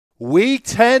Week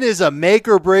 10 is a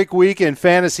make-or-break week in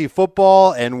fantasy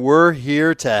football, and we're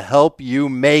here to help you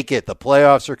make it. The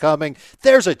playoffs are coming.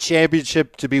 There's a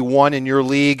championship to be won in your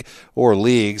league or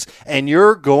leagues, and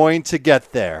you're going to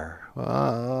get there.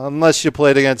 Unless you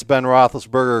played against Ben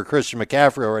Roethlisberger or Christian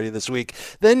McCaffrey already this week,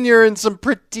 then you're in some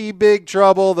pretty big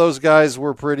trouble. Those guys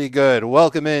were pretty good.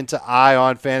 Welcome into Eye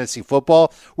on Fantasy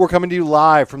Football. We're coming to you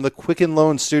live from the Quicken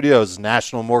Loans Studios,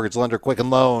 National Mortgage Lender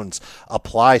Quicken Loans.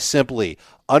 Apply simply.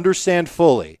 Understand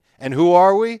fully. And who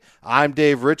are we? I'm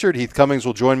Dave. Richard Heath Cummings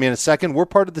will join me in a second. We're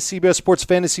part of the CBS Sports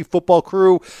Fantasy Football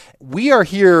crew. We are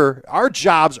here. Our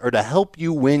jobs are to help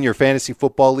you win your fantasy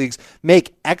football leagues,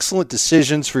 make excellent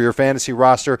decisions for your fantasy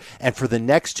roster, and for the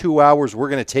next 2 hours, we're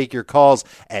going to take your calls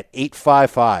at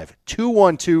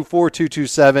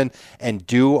 855-212-4227 and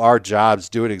do our jobs,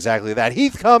 do it exactly that.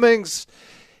 Heath Cummings.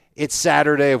 It's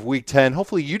Saturday of Week 10.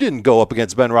 Hopefully you didn't go up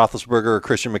against Ben Roethlisberger or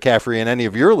Christian McCaffrey in any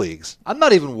of your leagues. I'm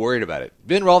not even worried about it.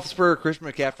 Ben Roethlisberger, Christian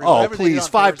McCaffrey. Oh, please.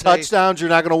 5 touchdowns. You're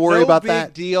not going to worry about that? No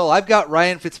big deal. I've got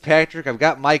Ryan Fitzpatrick. I've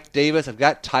got Mike Davis. I've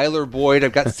got Tyler Boyd.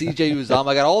 I've got C.J. Uzomah.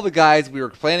 I got all the guys we were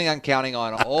planning on counting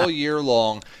on all year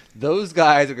long. Those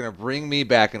guys are going to bring me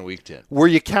back in Week 10. Were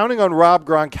you counting on Rob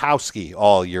Gronkowski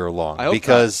all year long? I hope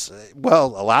because, well,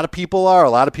 a lot of people are. A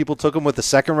lot of people took him with the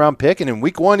second-round pick, and in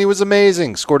Week 1 he was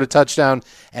amazing. Scored a touchdown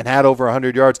and had over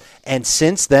 100 yards. And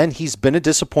since then, he's been a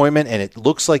disappointment, and it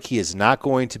looks like he is not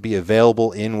going to be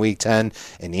available in Week 10.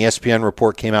 An ESPN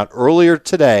report came out earlier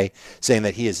today saying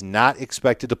that he is not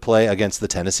expected to play against the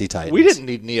Tennessee Titans. We didn't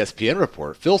need an ESPN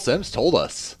report. Phil Simms told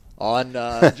us on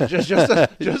just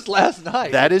last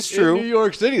night. That is true. In New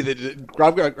York City, that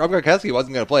Rob Gronkowski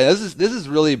wasn't going to play. This is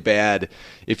really bad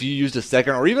if you used a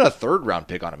second or even a third-round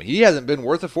pick on him. He hasn't been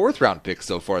worth a fourth-round pick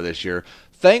so far this year.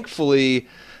 Thankfully,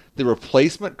 the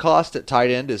replacement cost at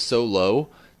tight end is so low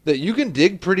that you can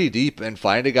dig pretty deep and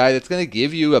find a guy that's going to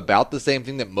give you about the same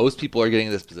thing that most people are getting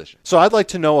in this position. So I'd like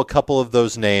to know a couple of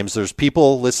those names. There's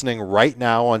people listening right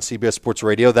now on CBS Sports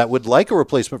Radio that would like a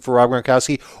replacement for Rob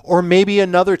Gronkowski, or maybe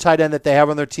another tight end that they have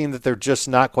on their team that they're just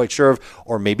not quite sure of,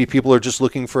 or maybe people are just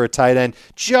looking for a tight end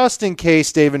just in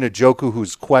case David Njoku,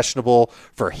 who's questionable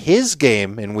for his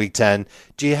game in Week 10.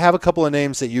 Do you have a couple of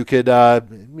names that you could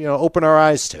open our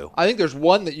eyes to? I think there's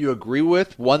one that you agree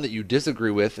with, one that you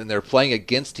disagree with, and they're playing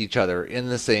against each other in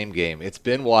the same game. It's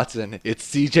Ben Watson. It's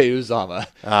C.J. Uzomah.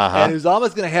 And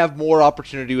Uzomah's going to have more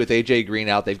opportunity with A.J. Green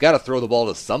out. They've got to throw the ball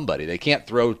to somebody. They can't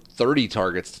throw 30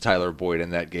 targets to Tyler Boyd in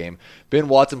that game. Ben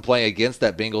Watson playing against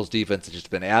that Bengals defense has just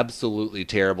been absolutely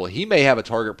terrible. He may have a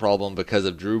target problem because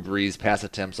of Drew Brees' pass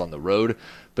attempts on the road,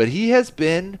 but he has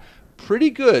been pretty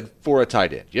good for a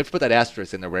tight end. You have to put that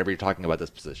asterisk in there whenever you're talking about this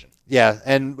position. Yeah,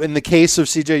 and in the case of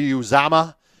C.J.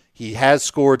 Uzomah, he has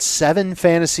scored 7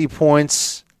 fantasy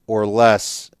points or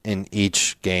less in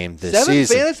each game this season.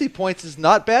 7 fantasy points is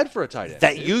not bad for a tight end.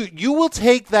 That you will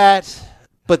take that,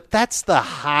 but that's the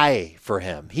high for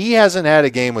him. He hasn't had a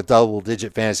game with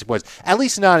double-digit fantasy points, at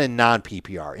least not in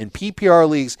non-PPR. In PPR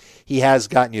leagues, he has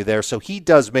gotten you there, so he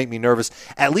does make me nervous.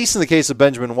 At least in the case of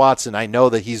Benjamin Watson, I know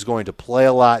that he's going to play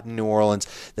a lot in New Orleans.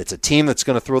 That's a team that's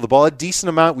going to throw the ball a decent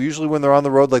amount, usually when they're on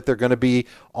the road like they're going to be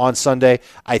on Sunday.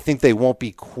 I think they won't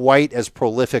be quite as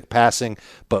prolific passing,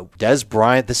 but Dez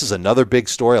Bryant, this is another big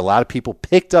story. A lot of people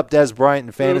picked up Dez Bryant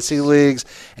in fantasy leagues,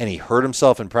 and he hurt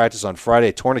himself in practice on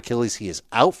Friday, torn Achilles. He is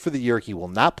out for the year. He will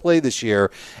not play this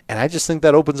year, and I just think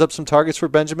that opens up some targets for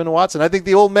Benjamin Watson. I think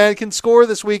the old man can score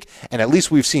this week, and at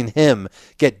least we've seen him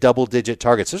get double-digit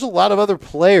targets. There's a lot of other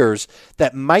players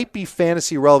that might be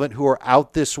fantasy relevant who are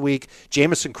out this week.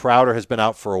 Jamison Crowder has been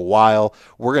out for a while.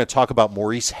 We're going to talk about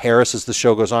Maurice Harris as the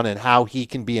show goes on and how he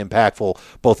can be impactful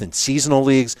both in seasonal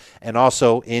leagues and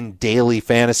also in daily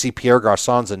fantasy. Pierre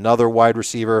Garçon's another wide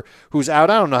receiver who's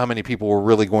out. I don't know how many people were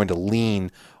really going to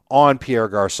lean on Pierre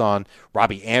Garçon.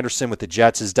 Robbie Anderson with the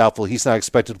Jets is doubtful. He's not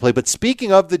expected to play. But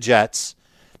speaking of the Jets,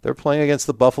 they're playing against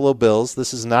the Buffalo Bills.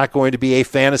 This is not going to be a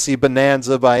fantasy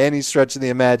bonanza by any stretch of the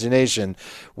imagination.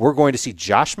 We're going to see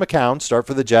Josh McCown start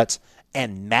for the Jets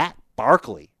and Matt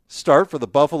Barkley start for the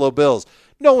Buffalo Bills.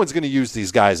 No one's going to use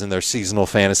these guys in their seasonal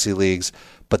fantasy leagues,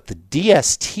 but the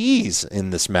DSTs in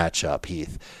this matchup,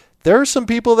 Heath, there are some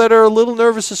people that are a little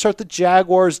nervous to start the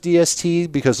Jaguars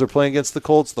DST because they're playing against the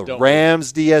Colts, the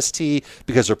Rams DST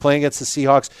because they're playing against the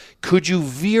Seahawks. Could you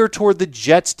veer toward the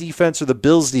Jets defense or the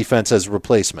Bills defense as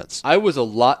replacements? I was a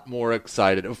lot more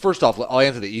excited. First off, I'll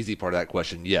answer the easy part of that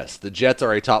question. Yes, the Jets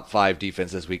are a top 5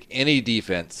 defense this week. Any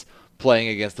defense playing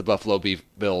against the Buffalo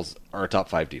Bills are a top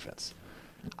 5 defense.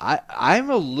 I'm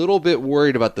a little bit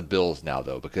worried about the Bills now,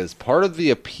 though, because part of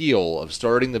the appeal of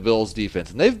starting the Bills'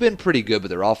 defense, and they've been pretty good, but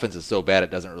their offense is so bad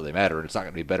it doesn't really matter, and it's not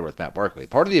going to be better with Matt Barkley.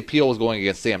 Part of the appeal was going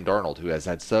against Sam Darnold, who has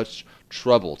had such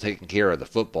trouble taking care of the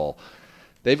football.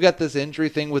 They've got this injury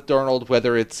thing with Darnold,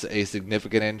 whether it's a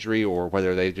significant injury or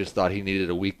whether they just thought he needed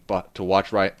a week to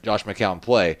watch Josh McCown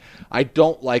play. I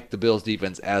don't like the Bills'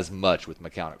 defense as much with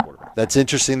McCown at quarterback. That's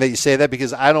interesting that you say that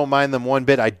because I don't mind them one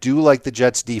bit. I do like the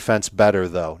Jets' defense better,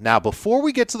 though. Now, before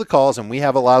we get to the calls, and we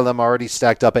have a lot of them already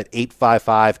stacked up at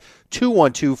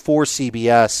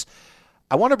 855-212-4CBS,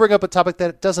 I want to bring up a topic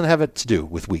that doesn't have it to do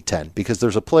with Week 10 because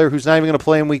there's a player who's not even going to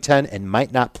play in Week 10 and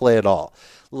might not play at all.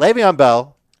 Le'Veon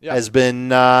Bell has been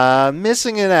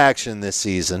missing in action this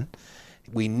season.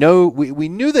 We knew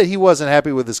that he wasn't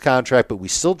happy with his contract, but we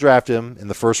still drafted him in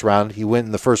the first round. He went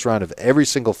in the first round of every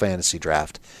single fantasy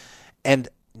draft. And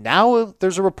now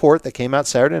there's a report that came out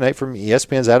Saturday night from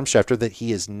ESPN's Adam Schefter that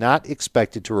he is not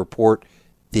expected to report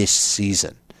this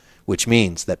season, which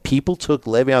means that people took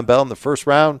Le'Veon Bell in the first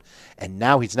round, and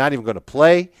now he's not even going to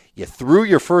play. You threw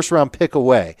your first-round pick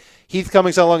away. Heath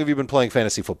Cummings, how long have you been playing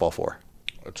fantasy football for?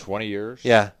 20 years.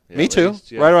 Yeah, me too.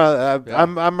 Least, yeah. Right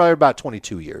around. I'm right about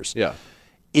 22 years. Yeah.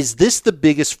 Is this the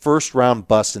biggest first-round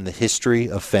bust in the history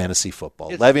of fantasy football?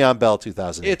 Le'Veon Bell,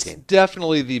 2018. It's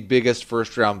definitely the biggest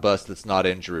first-round bust that's not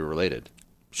injury-related.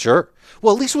 Sure.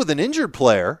 Well, at least with an injured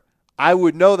player, I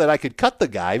would know that I could cut the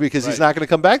guy because he's not going to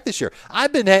come back this year.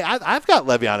 I've got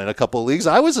Le'Veon in a couple of leagues.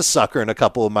 I was a sucker in a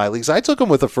couple of my leagues. I took him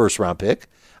with a first-round pick.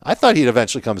 I thought he'd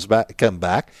eventually come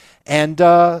back. And,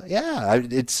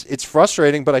 it's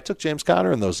frustrating, but I took James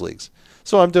Conner in those leagues.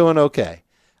 So I'm doing okay.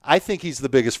 I think he's the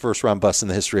biggest first-round bust in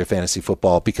the history of fantasy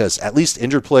football because at least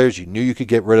injured players, you knew you could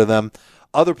get rid of them.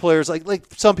 Other players, like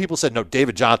some people said, no,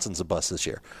 David Johnson's a bust this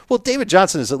year. Well, David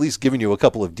Johnson has at least given you a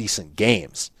couple of decent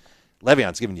games.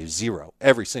 Le'Veon's given you 0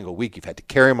 every single week. You've had to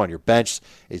carry him on your bench.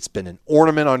 It's been an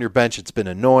ornament on your bench. It's been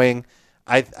annoying.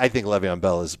 I think Le'Veon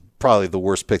Bell is probably the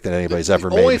worst pick that anybody's ever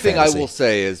made. The only thing I will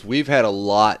say is we've had a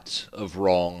lot of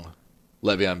wrong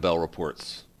Le'Veon Bell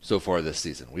reports so far this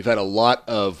season. We've had a lot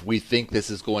of we think this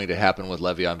is going to happen with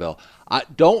Le'Veon Bell.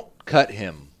 Don't cut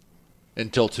him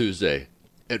until Tuesday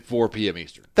at 4 p.m.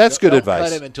 Eastern. That's good advice. Don't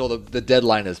cut him until the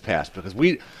deadline has passed because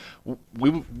we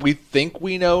think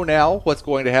we know now what's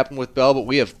going to happen with Bell, but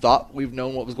we have thought we've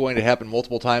known what was going to happen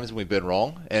multiple times, and we've been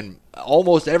wrong. And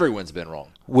almost everyone's been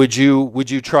wrong. Would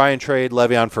you try and trade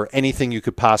Le'Veon for anything you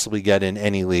could possibly get in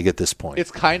any league at this point?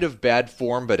 It's kind of bad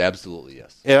form, but absolutely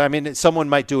yes. Yeah, I mean, someone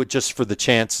might do it just for the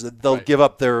chance. They'll give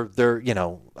up their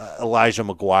Elijah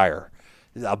McGuire,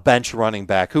 a bench running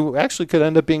back who actually could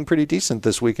end up being pretty decent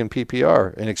this week in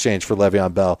PPR in exchange for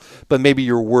Le'Veon Bell. But maybe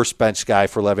your worst bench guy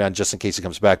for Le'Veon just in case he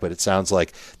comes back, but it sounds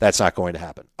like that's not going to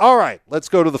happen. All right, let's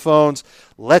go to the phones.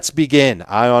 Let's begin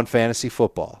Eye on Fantasy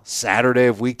Football, Saturday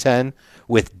of Week 10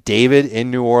 with David in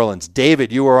New Orleans.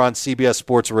 David, you are on CBS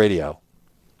Sports Radio.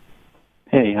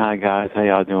 Hey, hi guys. How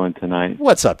y'all doing tonight?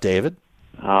 What's up, David?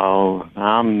 Oh,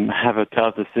 have a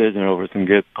tough decision over some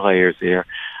good players here.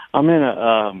 I'm in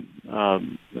a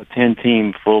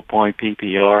 10-team full-point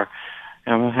PPR,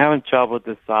 and I'm having trouble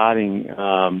deciding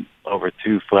over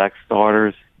 2 flex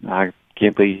starters. I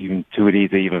can't believe even 2 of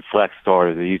these are even flex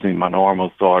starters. They're usually my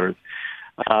normal starters.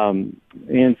 And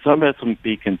some of this will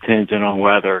be contingent on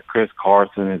whether Chris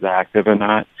Carson is active or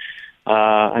not.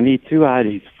 I need 2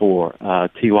 IDs for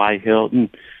T.Y. Hilton,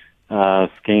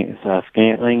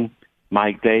 Scantling,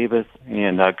 Mike Davis,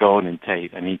 and Golden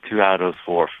Tate. I need 2 out of those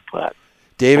 4 flex.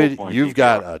 David, you've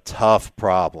got a tough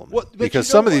problem because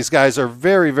some of these guys are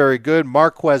very, very good.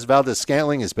 Marquez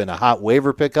Valdez-Scantling has been a hot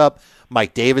waiver pickup.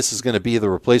 Mike Davis is going to be the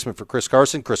replacement for Chris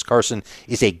Carson. Chris Carson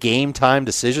is a game-time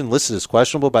decision listed as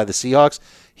questionable by the Seahawks.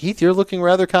 Heath, you're looking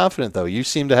rather confident, though. You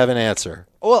seem to have an answer.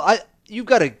 Well, you've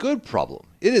got a good problem.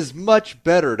 It is much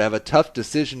better to have a tough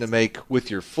decision to make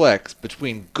with your flex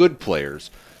between good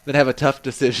players than have a tough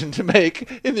decision to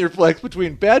make in your flex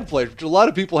between bad players, which a lot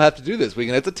of people have to do this week.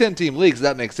 And it's a 10-team league, so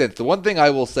that makes sense. The one thing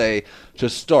I will say to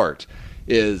start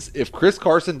is if Chris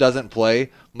Carson doesn't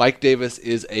play, Mike Davis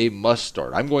is a must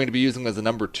start. I'm going to be using him as a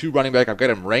number 2 running back. I've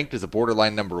got him ranked as a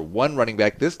borderline number 1 running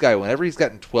back. This guy, whenever he's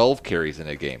gotten 12 carries in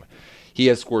a game, he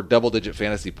has scored double-digit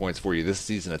fantasy points for you this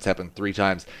season. It's happened 3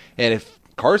 times. And if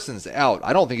Carson's out,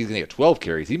 I don't think he's going to get 12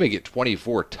 carries. He may get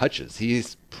 24 touches.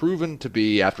 He's proven to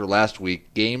be, after last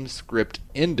week, game script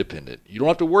independent. You don't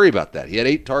have to worry about that. He had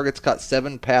 8 targets, caught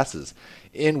 7 passes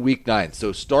in Week 9.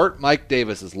 So start Mike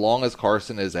Davis as long as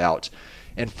Carson is out.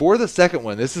 And for the second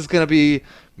one, this is going to be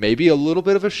maybe a little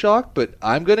bit of a shock, but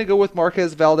I'm going to go with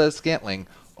Marquez Valdez-Scantling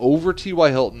over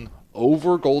T.Y. Hilton,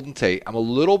 over Golden Tate. I'm a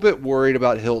little bit worried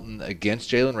about Hilton against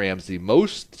Jalen Ramsey.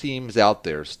 Most teams out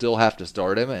there still have to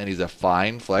start him, and he's a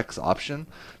fine flex option.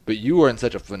 But you are in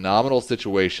such a phenomenal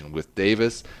situation with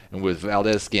Davis and with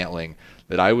Valdez-Scantling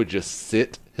that I would just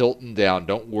sit Hilton down.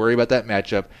 Don't worry about that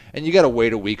matchup. And you got to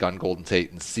wait a week on Golden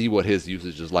Tate and see what his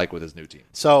usage is like with his new team.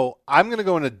 So I'm going to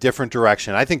go in a different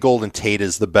direction. I think Golden Tate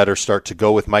is the better start to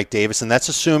go with Mike Davis, and that's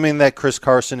assuming that Chris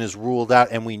Carson is ruled out,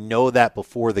 and we know that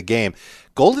before the game.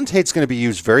 Golden Tate's going to be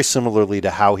used very similarly to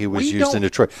how he was used in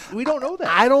Detroit. We don't know that.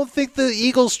 I don't think the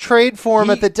Eagles trade for him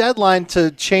at the deadline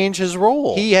to change his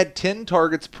role. He had 10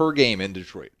 targets per game in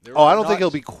Detroit. I don't think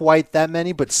it'll be quite that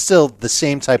many, but still the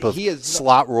same type of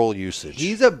slot role usage.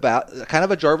 He's about kind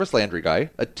of a Jarvis Landry guy,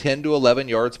 a 10 to 11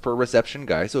 yards per reception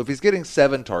guy. So if he's getting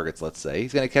 7 targets, let's say,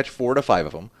 he's going to catch 4 to 5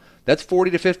 of them. That's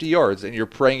 40 to 50 yards, and you're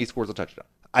praying he scores a touchdown.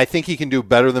 I think he can do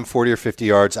better than 40 or 50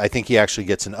 yards. I think he actually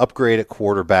gets an upgrade at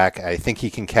quarterback. I think he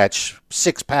can catch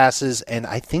 6 passes, and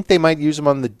I think they might use him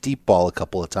on the deep ball a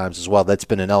couple of times as well. That's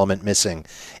been an element missing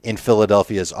in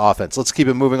Philadelphia's offense. Let's keep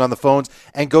it moving on the phones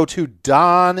and go to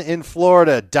Don in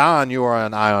Florida. Don, you are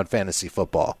on Eye on Fantasy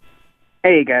Football.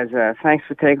 Hey, guys. Thanks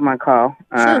for taking my call.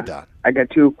 Sure, Don. I got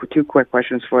two quick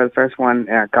questions for the first one.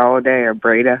 Galladay or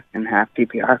Breda in half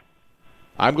PPR?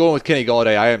 I'm going with Kenny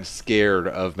Galladay. I am scared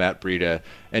of Matt Breida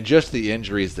and just the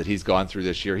injuries that he's gone through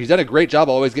this year. He's done a great job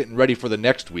always getting ready for the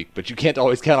next week, but you can't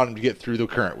always count on him to get through the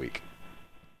current week.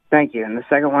 Thank you. And the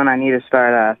second one, I need to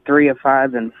start 3 of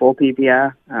 5 in full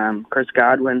PPR. Chris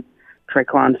Godwin,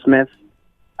 Tre'Quan Smith,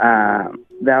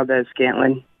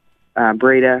 Valdez-Scantling,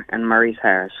 Breida, and Maurice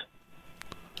Harris.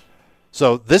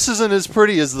 So this isn't as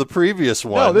pretty as the previous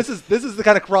one. No, this is the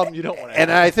kind of problem you don't want to have.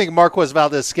 And I think Marquez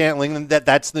Valdez-Scantling,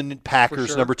 that's the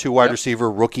Packers' number 2 wide receiver,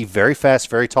 rookie, very fast,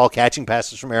 very tall, catching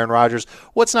passes from Aaron Rodgers.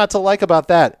 What's not to like about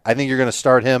that? I think you're going to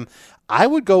start him. I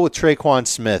would go with Tre'Quan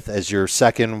Smith as your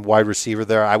second wide receiver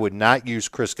there. I would not use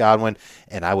Chris Godwin,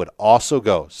 and I would also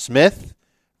go Smith,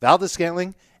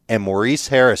 Valdez-Scantling, and Maurice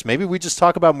Harris. Maybe we just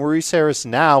talk about Maurice Harris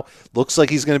now. Looks like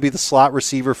he's going to be the slot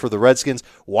receiver for the Redskins.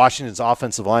 Washington's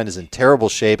offensive line is in terrible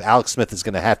shape. Alex Smith is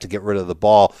going to have to get rid of the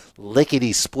ball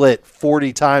lickety-split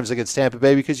 40 times against Tampa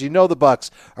Bay because you know the Bucs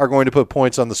are going to put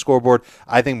points on the scoreboard.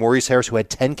 I think Maurice Harris, who had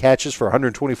 10 catches for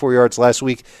 124 yards last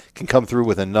week, can come through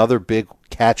with another big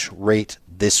catch rate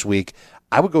this week.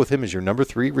 I would go with him as your number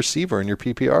 3 receiver in your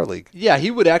PPR league. Yeah, he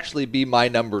would actually be my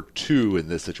number 2 in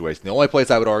this situation. The only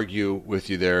place I would argue with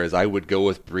you there is I would go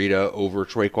with Breida over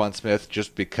Tre'Quan Smith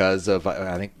just because of,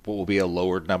 I think, what will be a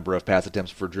lowered number of pass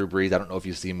attempts for Drew Brees. I don't know if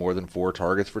you see more than 4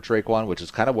 targets for Tre'Quan, which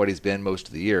is kind of what he's been most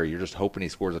of the year. You're just hoping he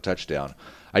scores a touchdown.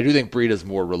 I do think Breida's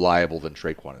more reliable than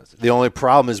Tre'Quan is. The only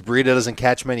problem is Breida doesn't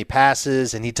catch many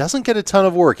passes, and he doesn't get a ton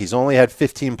of work. He's only had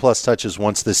 15-plus touches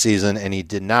once this season, and he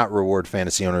did not reward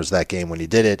fantasy owners that game when he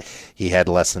did it. He had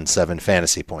less than 7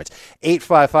 fantasy points.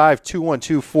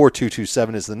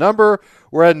 855-212-4227 is the number.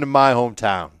 We're heading to my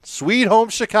hometown. Sweet home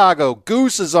Chicago.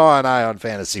 Goose is on Eye on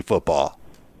Fantasy Football.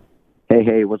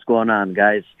 Hey, what's going on,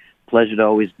 guys? Pleasure to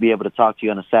always be able to talk to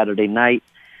you on a Saturday night.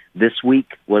 This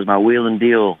week was my wheel and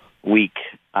deal week.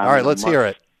 All right, let's hear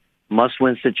it.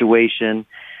 Must-win situation.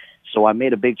 So I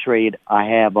made a big trade. I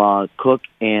have Cook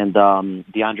and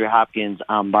DeAndre Hopkins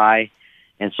on bye.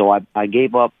 And so I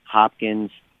gave up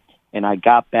Hopkins, and I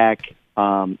got back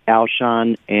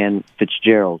Alshon and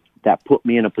Fitzgerald. That put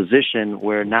me in a position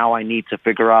where now I need to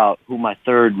figure out who my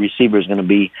third receiver is going to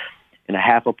be in a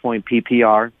half-a-point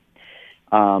PPR.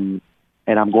 And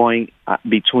I'm going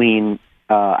between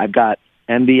I've got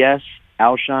MVS,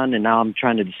 Alshon, and now I'm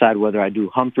trying to decide whether I do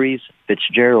Humphreys,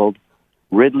 Fitzgerald,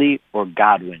 Ridley, or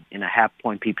Godwin in a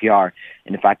half-point PPR.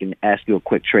 And if I can ask you a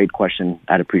quick trade question,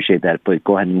 I'd appreciate that. But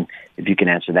go ahead and if you can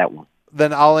answer that one.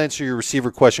 Then I'll answer your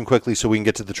receiver question quickly so we can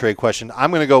get to the trade question.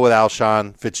 I'm going to go with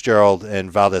Alshon, Fitzgerald,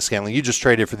 and Valdez-Scantling. You just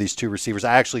traded for these 2 receivers.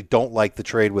 I actually don't like the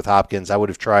trade with Hopkins. I would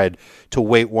have tried to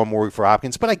wait one more week for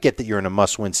Hopkins, but I get that you're in a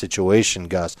must-win situation,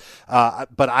 Gus.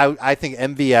 But I think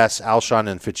MVS, Alshon,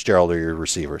 and Fitzgerald are your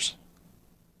receivers.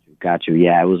 Got you.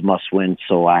 Yeah, it was must-win,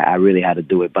 so I really had to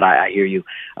do it. But I hear you.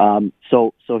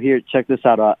 So here, check this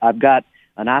out. I've got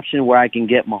an option where I can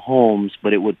get Mahomes,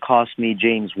 but it would cost me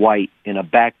James White in a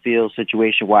backfield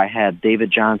situation where I have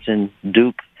David Johnson,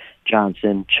 Duke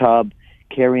Johnson, Chubb,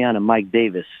 Kerryon, and Mike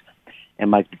Davis.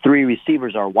 And my 3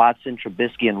 receivers are Watson,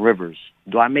 Trubisky, and Rivers.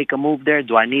 Do I make a move there?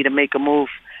 Do I need to make a move?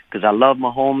 Because I love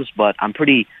Mahomes, but I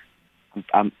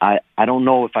don't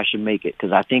know if I should make it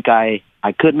because I think I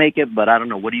could make it, but I don't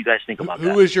know. What do you guys think about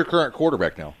that? Who is your current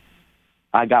quarterback now?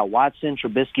 I got Watson,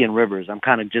 Trubisky, and Rivers. I'm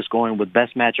kind of just going with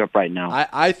best matchup right now.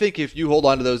 I think if you hold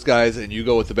on to those guys and you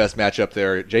go with the best matchup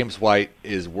there, James White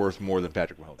is worth more than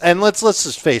Patrick Mahomes. And let's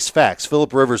just face facts.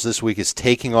 Phillip Rivers this week is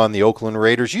taking on the Oakland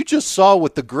Raiders. You just saw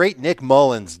what the great Nick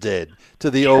Mullins did to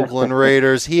the Oakland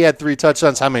Raiders. He had 3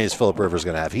 touchdowns. How many is Phillip Rivers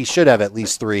going to have? He should have at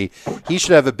least 3. He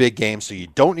should have a big game, so you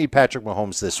don't need Patrick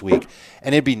Mahomes this week.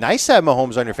 And it'd be nice to have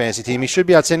Mahomes on your fantasy team. He should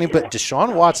be outstanding, but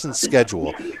Deshaun Watson's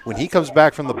schedule, when he comes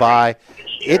back from the bye,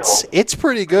 it's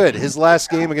pretty good. His last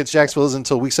game against Jacksonville isn't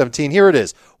until Week 17. Here it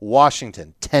is.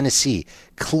 Washington, Tennessee,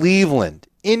 Cleveland,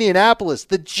 Indianapolis,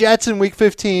 the Jets in Week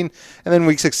 15, and then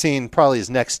Week 16, probably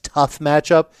his next tough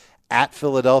matchup at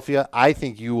Philadelphia. I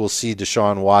think you will see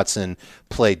Deshaun Watson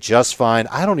play just fine.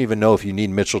 I don't even know if you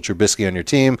need Mitchell Trubisky on your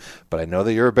team, but I know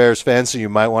that you're a Bears fan, so you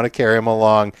might want to carry him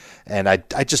along. And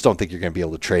I just don't think you're going to be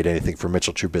able to trade anything for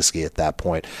Mitchell Trubisky at that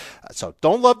point. So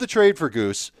don't love the trade for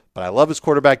Goose, but I love his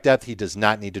quarterback depth. He does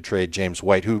not need to trade James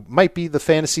White, who might be the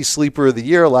fantasy sleeper of the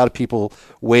year. A lot of people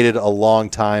waited a long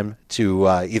time to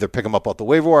either pick him up off the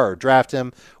waiver wire or draft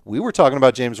him. We were talking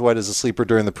about James White as a sleeper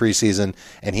during the preseason,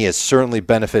 and he has certainly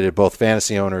benefited both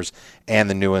fantasy owners and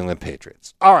the New England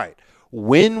Patriots. All right,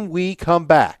 when we come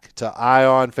back to Eye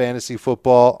on Fantasy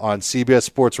Football on CBS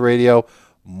Sports Radio,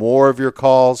 more of your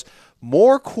calls,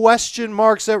 more question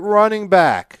marks at running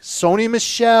back. Sony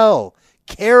Michel,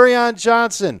 Kerryon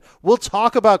Johnson. We'll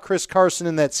talk about Chris Carson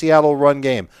in that Seattle run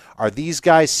game. Are these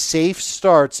guys safe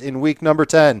starts in week number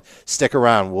 10? Stick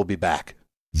around. We'll be back.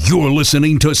 You're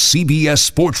listening to CBS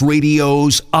Sports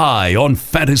Radio's Eye on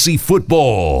Fantasy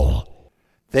Football.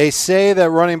 They say that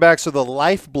running backs are the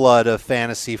lifeblood of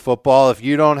fantasy football. If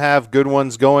you don't have good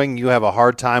ones going, you have a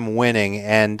hard time winning.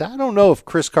 And I don't know if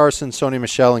Chris Carson, Sony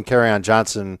Michel, and Kerryon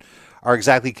Johnson are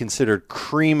exactly considered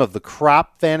cream of the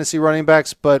crop fantasy running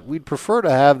backs, but we'd prefer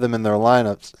to have them in their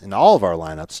lineups, in all of our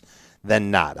lineups, than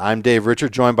not. I'm Dave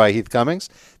Richard, joined by Heath Cummings.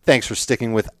 Thanks for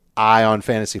sticking with Eye on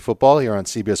Fantasy Football here on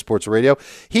CBS Sports Radio.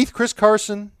 Heath, Chris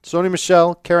Carson, Sony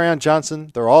Michel, Kerryon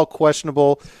Johnson, they're all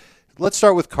questionable. Let's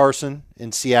start with Carson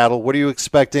in Seattle. What are you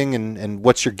expecting, and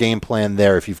what's your game plan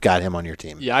there if you've got him on your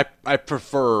team? Yeah, I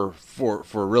prefer for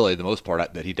really the most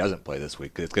part that he doesn't play this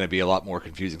week. It's going to be a lot more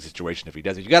confusing situation if he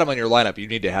does. If you got him on your lineup, you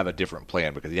need to have a different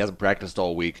plan because he hasn't practiced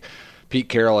all week. Pete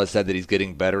Carroll has said that he's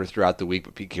getting better throughout the week,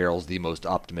 but Pete Carroll's the most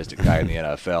optimistic guy in the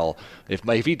NFL.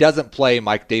 If he doesn't play,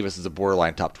 Mike Davis is a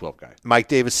borderline top 12 guy. Mike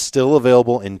Davis still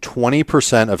available in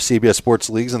 20% of CBS Sports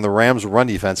leagues, and the Rams' run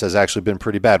defense has actually been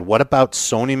pretty bad. What about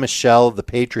Sony Michel of the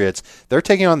Patriots? They're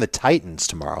taking on the Titans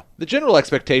tomorrow. The general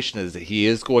expectation is that he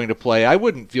is going to play. I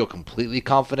wouldn't feel completely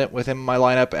confident with him in my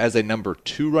lineup as a number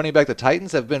 2 running back. The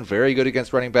Titans have been very good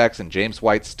against running backs, and James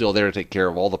White's still there to take care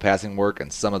of all the passing work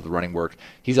and some of the running work.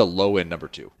 He's a low-end number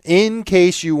 2. In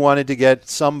case you wanted to get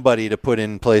somebody to put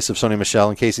in place of Sony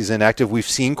Michel in case he's inactive, we've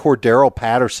seen Cordero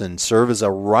Patterson serve as a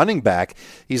running back.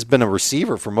 He's been a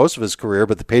receiver for most of his career,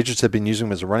 but the Patriots have been using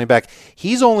him as a running back.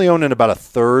 He's only owned in about a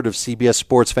third of CBS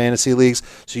Sports fantasy leagues,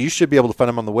 so you should be able to find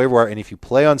him on the waiver wire. And if you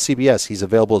play on CBS, he's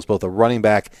available as both a running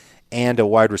back and a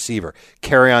wide receiver.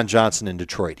 Kerryon Johnson in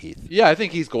Detroit, Heath. Yeah, I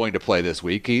think he's going to play this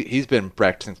week. He's been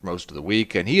practicing for most of the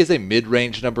week, and he is a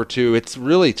mid-range number 2. It's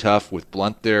really tough with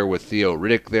Blunt there, with Theo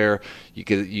Riddick there. You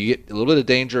get a little bit of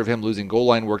danger of him losing goal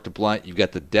line work to Blunt. You've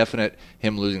got the definite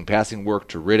him losing passing work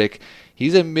to Riddick.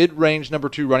 He's a mid-range number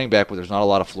 2 running back, but there's not a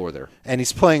lot of floor there. And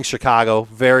he's playing Chicago.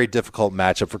 Very difficult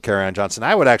matchup for Kerryon Johnson.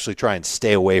 I would actually try and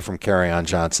stay away from Kerryon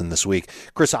Johnson this week.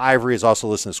 Chris Ivory is also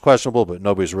listed as questionable, but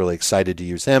nobody's really excited to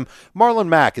use him. Marlon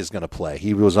Mack is going to play.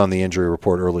 He was on the injury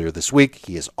report earlier this week.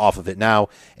 He is off of it now,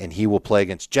 and he will play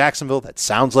against Jacksonville. That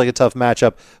sounds like a tough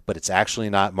matchup, but it's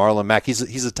actually not. Marlon Mack,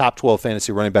 he's a top 12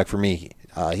 fantasy running back for me.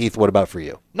 Heath, what about for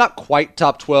you? Not quite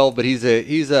top 12, but he's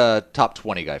a top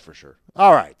 20 guy for sure.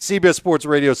 All right. CBS Sports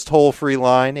Radio's toll-free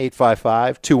line,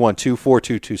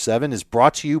 855-212-4227, is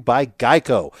brought to you by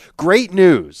Geico. Great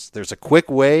news. There's a quick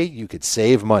way you could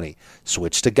save money.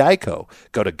 Switch to Geico.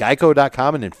 Go to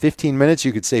geico.com, and in 15 minutes,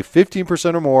 you could save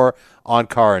 15% or more on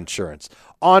car insurance.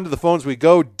 On to the phones we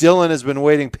go. Dylan has been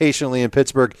waiting patiently in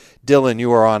Pittsburgh. Dylan,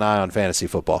 you are on Eye on Fantasy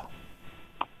Football.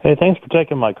 Hey, thanks for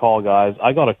taking my call, guys.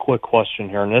 I got a quick question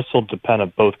here, and this will depend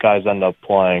if both guys end up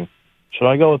playing. Should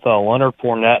I go with Leonard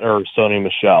Fournette or Sony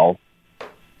Michel?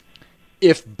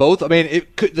 If both,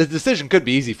 the decision could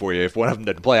be easy for you if one of them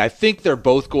doesn't play. I think they're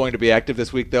both going to be active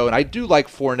this week, though, and I do like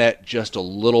Fournette just a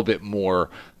little bit more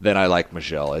than I like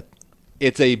Michel.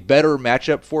 It's a better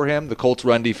matchup for him. The Colts'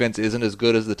 run defense isn't as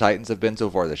good as the Titans have been so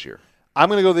far this year. I'm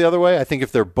going to go the other way. I think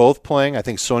if they're both playing, I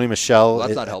think Sony Michel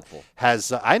that's not helpful.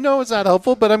 I know it's not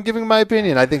helpful, but I'm giving my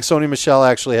opinion. I think Sony Michel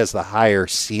actually has the higher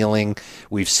ceiling.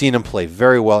 We've seen him play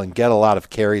very well and get a lot of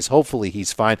carries. Hopefully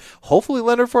he's fine. Hopefully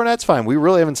Leonard Fournette's fine. We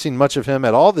really haven't seen much of him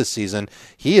at all this season.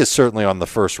 He is certainly on the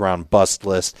first-round bust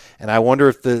list, and I wonder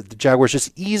if the Jaguars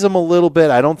just ease him a little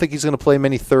bit. I don't think he's going to play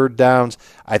many third downs.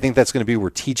 I think that's going to be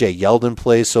where TJ Yeldon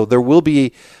plays, so there will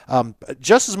be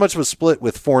just as much of a split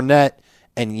with Fournette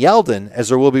and Yeldon as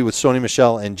there will be with Sony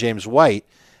Michel and James White.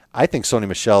 I think Sony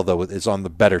Michel, though, is on the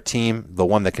better team, the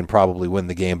one that can probably win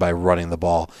the game by running the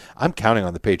ball. I'm counting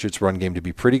on the Patriots' run game to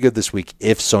be pretty good this week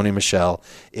if Sony Michel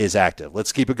is active.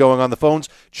 Let's keep it going on the phones.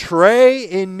 Trey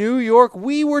in New York.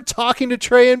 We were talking to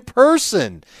Trey in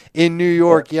person in New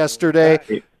York yesterday.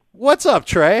 What's up,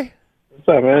 Trey? What's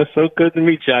up, man? So good to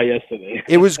meet y'all yesterday.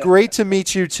 It was great to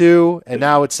meet you, too, and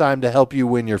now it's time to help you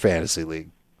win your fantasy league.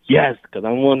 Yes, because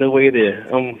I'm on the way there.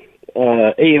 I'm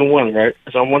 8-1, right?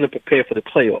 So I want to prepare for the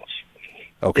playoffs.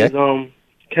 Okay.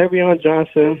 Kerryon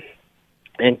Johnson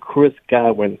and Chris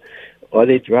Godwin, are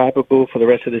they drivable for the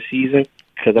rest of the season?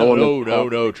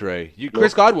 No, Trey.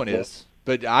 Chris Godwin is,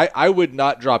 but I would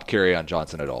not drop Kerryon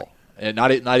Johnson at all. And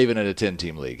not even in a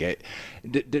 10-team league.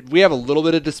 We have a little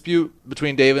bit of dispute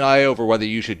between Dave and I over whether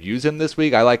you should use him this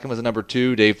week. I like him as a number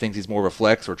 2. Dave thinks he's more of a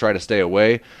flex or try to stay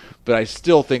away. But I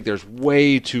still think there's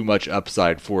way too much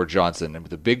upside for Johnson and with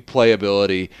the big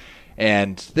playability.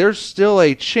 And there's still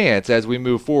a chance as we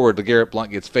move forward, LeGarrette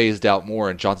Blount gets phased out more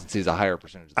and Johnson sees a higher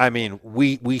percentage. I mean,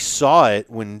 we saw it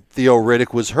when Theo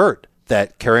Riddick was hurt,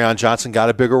 that Kerryon Johnson got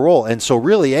a bigger role. And so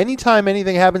really, anytime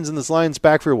anything happens in this Lions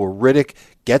backfield where Riddick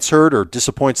gets hurt or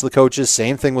disappoints the coaches,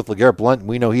 same thing with LeGarrette Blount.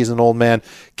 We know he's an old man.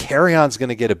 Kerryon's going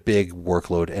to get a big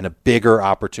workload and a bigger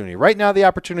opportunity. Right now, the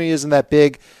opportunity isn't that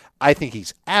big. I think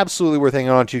he's absolutely worth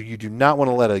hanging on to. You do not want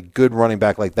to let a good running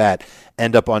back like that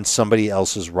end up on somebody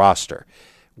else's roster.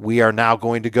 We are now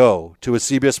going to go to a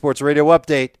CBS Sports Radio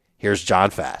update. Here's John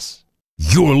Fass.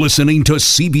 You're listening to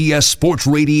CBS Sports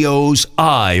Radio's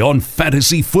Eye on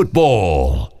Fantasy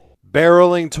Football.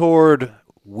 Barreling toward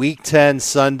Week 10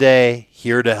 Sunday,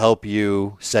 here to help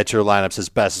you set your lineups as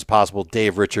best as possible.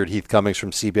 Dave, Richard, Heath Cummings from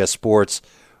CBS Sports,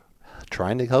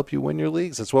 trying to help you win your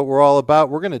leagues. That's what we're all about.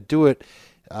 We're going to do it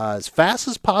as fast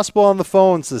as possible on the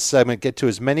phones this segment, get to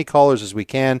as many callers as we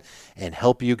can, and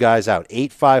help you guys out.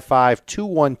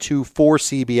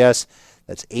 855-212-4CBS.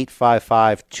 That's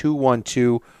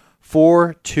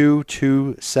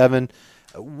 855-212-4227.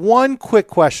 One quick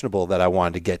questionable that I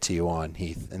wanted to get to you on,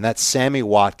 Heath, and that's Sammy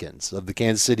Watkins of the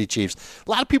Kansas City Chiefs.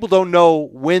 A lot of people don't know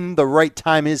when the right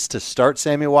time is to start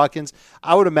Sammy Watkins.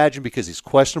 I would imagine because he's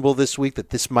questionable this week that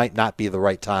this might not be the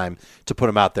right time to put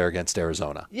him out there against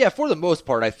Arizona. Yeah, for the most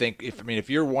part, I think if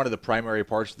you're one of the primary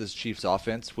parts of this Chiefs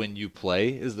offense, when you play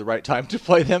is the right time to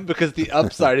play them because the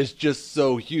upside is just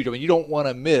so huge. I mean, you don't want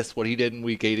to miss what he did in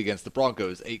Week 8 against the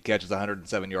Broncos, 8 catches,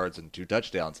 107 yards, and 2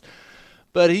 touchdowns.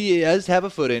 But he does have a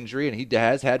foot injury, and he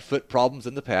has had foot problems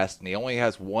in the past, and he only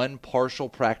has one partial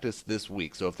practice this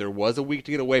week. So if there was a week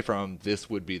to get away from him, this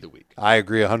would be the week. I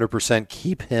agree 100%.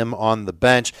 Keep him on the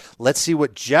bench. Let's see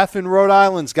what Jeff in Rhode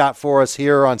Island's got for us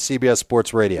here on CBS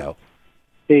Sports Radio.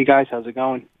 Hey, guys. How's it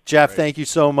going? Jeff, Thank you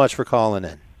so much for calling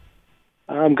in.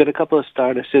 I've got a couple of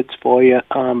starter sits for you.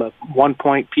 A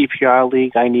 1-point PPR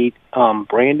league, I need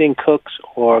Brandon Cooks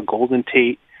or Golden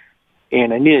Tate.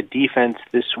 And I need a defense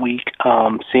this week,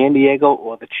 San Diego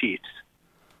or the Chiefs.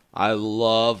 I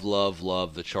love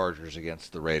the Chargers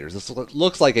against the Raiders. This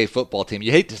looks like a football team.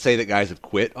 You hate to say that guys have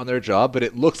quit on their job, but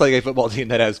it looks like a football team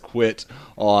that has quit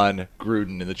on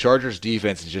Gruden. And the Chargers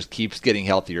defense just keeps getting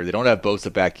healthier. They don't have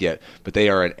Bosa back yet, but they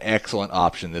are an excellent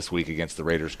option this week against the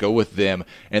Raiders. Go with them.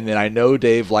 And then I know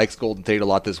Dave likes Golden Tate a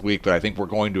lot this week, but I think we're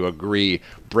going to agree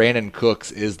Brandon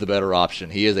Cooks is the better option.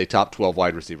 He is a top 12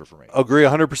 wide receiver for me. Agree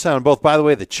 100% on both. By the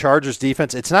way, the Chargers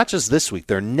defense, it's not just this week.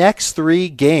 Their next 3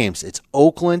 games, it's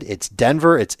Oakland, it's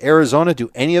Denver, it's Arizona.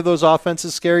 Do any of those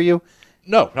offenses scare you?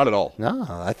 No, not at all. No,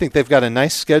 I think they've got a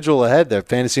nice schedule ahead that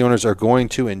fantasy owners are going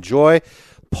to enjoy.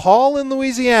 Paul in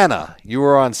Louisiana, you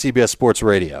were on CBS Sports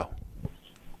Radio.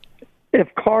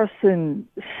 If Carson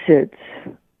sits,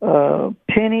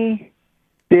 Penny,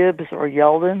 Bibbs, or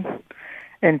Yeldon,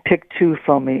 and pick 2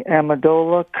 from me,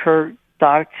 Amendola, Kirk,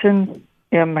 Dotson,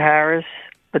 M. Harris,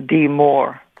 or D.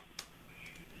 Moore.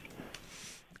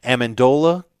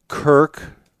 Amendola,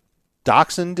 Kirk,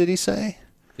 Dotson, did he say?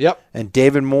 Yep. And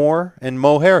David Moore and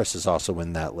Mo Harris is also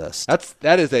in that list.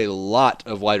 That is a lot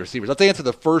of wide receivers. Let's answer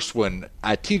the first one.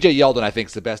 T.J. Yeldon, I think,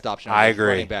 is the best option. I agree.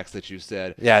 Running backs that you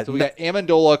said. Yeah. So we got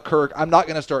Amendola, Kirk. I'm not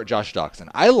going to start Josh Doctson.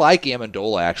 I like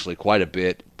Amendola actually quite a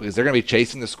bit because they're going to be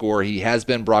chasing the score. He has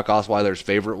been Brock Osweiler's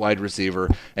favorite wide receiver.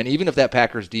 And even if that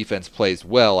Packers defense plays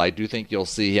well, I do think you'll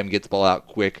see him get the ball out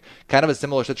quick. Kind of a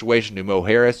similar situation to Mo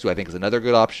Harris, who I think is another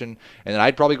good option. And then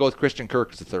I'd probably go with Christian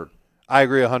Kirk as the third. I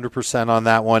agree 100% on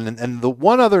that one. And the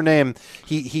one other name,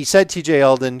 he said TJ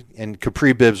Yeldon, and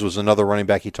Capri Bibbs was another running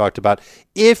back he talked about.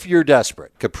 If you're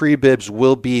desperate, Capri Bibbs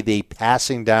will be the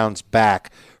passing downs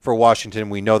back for Washington.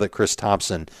 We know that Chris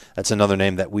Thompson, that's another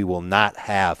name that we will not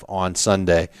have on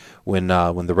Sunday when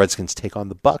the Redskins take on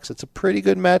the Bucs. It's a pretty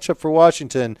good matchup for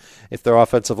Washington. If their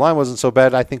offensive line wasn't so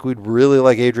bad, I think we'd really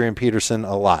like Adrian Peterson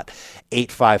a lot.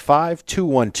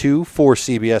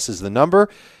 855-212-4CBS is the number.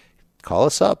 Call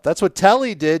us up. That's what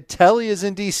Telly did. Telly is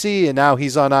in D.C., and now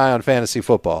he's on Eye on Fantasy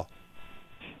Football.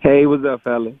 Hey, what's up,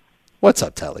 fella? What's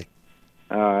up, Telly?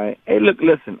 All right. Hey, look,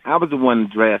 listen. I was the one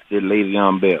that drafted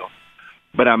Le'Veon Bell,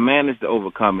 but I managed to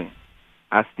overcome it.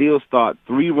 I still start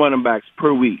 3 running backs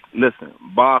per week. Listen,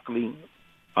 Barkley,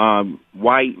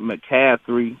 White,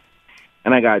 McCaffrey,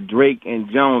 and I got Drake and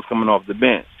Jones coming off the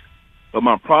bench. But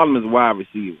my problem is wide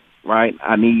receiver, right?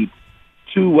 I need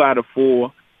 2 out of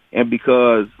 4. And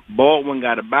because Baldwin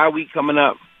got a bye week coming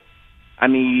up, I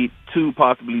need 2,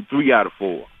 possibly 3 out of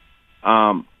 4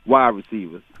 wide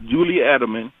receivers. Julia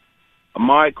Edelman,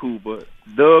 Amari Cooper,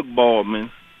 Doug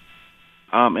Baldwin,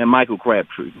 and Michael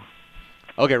Crabtree.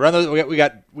 Okay, run those. We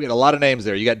got a lot of names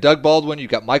there. You got Doug Baldwin. You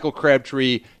got Michael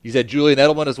Crabtree. You said Julian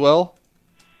Edelman as well.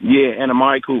 Yeah, and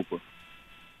Amari Cooper.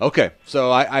 Okay,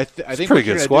 so I think pretty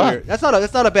good squad. That's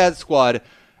not a bad squad.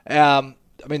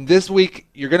 I mean, this week,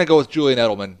 you're going to go with Julian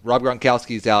Edelman. Rob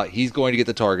Gronkowski's out. He's going to get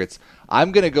the targets.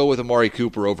 I'm going to go with Amari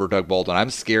Cooper over Doug Baldwin. I'm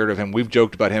scared of him. We've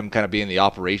joked about him kind of being the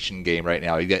operation game right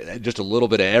now. You got just a little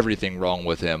bit of everything wrong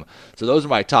with him. So those are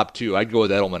my top 2. I'd go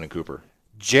with Edelman and Cooper.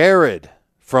 Jared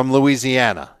from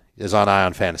Louisiana is on Eye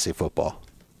on Fantasy Football.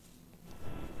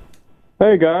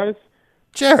 Hey, guys.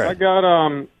 Jared. I got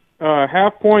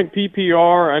half-point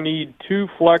PPR. I need 2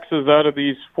 flexes out of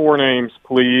these 4 names,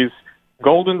 please.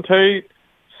 Golden Tate,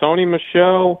 Sony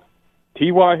Michel,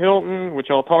 T.Y. Hilton,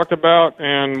 which I'll talk about,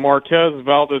 and Marquez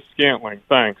Valdez-Scantling.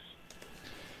 Thanks.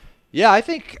 Yeah, if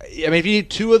you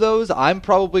need 2 of those, I'm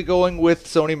probably going with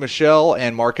Sony Michel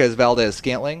and Marquez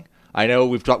Valdez-Scantling. I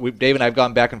know Dave and I have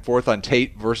gone back and forth on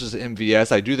Tate versus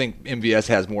MVS. I do think MVS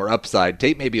has more upside.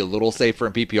 Tate may be a little safer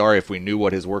in PPR if we knew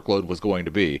what his workload was going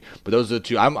to be. But those are the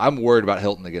 2. I'm worried about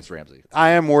Hilton against Ramsey.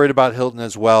 I am worried about Hilton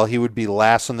as well. He would be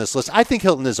last on this list. I think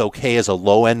Hilton is okay as a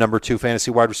low-end number 2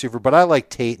 fantasy wide receiver, but I like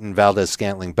Tate and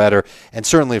Valdez-Scantling better. And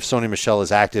certainly if Sony Michel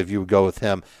is active, you would go with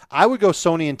him. I would go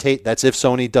Sony and Tate. That's if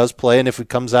Sony does play, and if it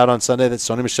comes out on Sunday that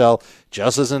Sony Michel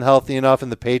just isn't healthy enough and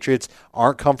the Patriots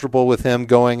aren't comfortable with him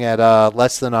going at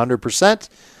less than 100%,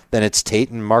 then it's Tate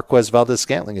and Marquez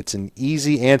Valdez-Scantling. It's an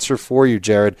easy answer for you,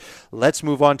 Jared. Let's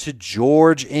move on to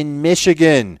George in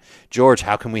Michigan. George,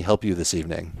 how can we help you this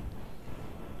evening?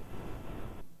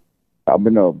 I'm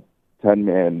in a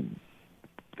 10-man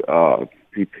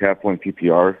half-point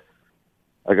PPR.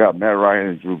 I got Matt Ryan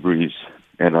and Drew Brees,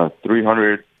 and a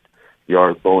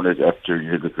 300-yard bonus after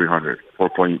you hit the 300,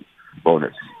 4-point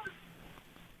bonus.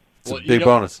 It's a big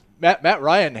bonus. Matt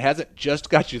Ryan hasn't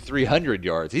just got you 300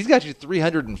 yards. He's got you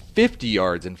 350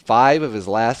 yards in 5 of his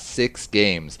last 6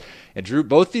 games. And Drew,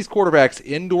 both these quarterbacks,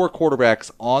 indoor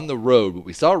quarterbacks on the road, but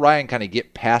we saw Ryan kind of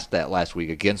get past that last week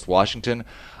against Washington.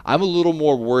 I'm a little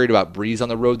more worried about Breeze on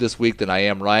the road this week than I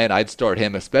am Ryan. I'd start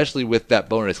him, especially with that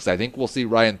bonus, because I think we'll see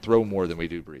Ryan throw more than we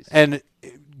do Breeze. And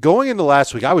going into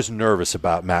last week, I was nervous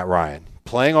about Matt Ryan.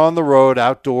 Playing on the road,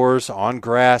 outdoors, on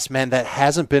grass, man, that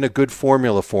hasn't been a good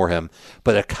formula for him.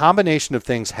 But a combination of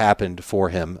things happened for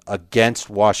him against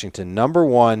Washington. Number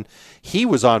one, he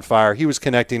was on fire. He was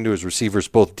connecting to his receivers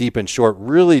both deep and short.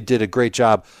 Really did a great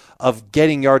job of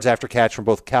getting yards after catch from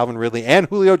both Calvin Ridley and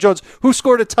Julio Jones, who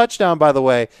scored a touchdown, by the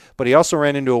way. But he also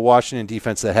ran into a Washington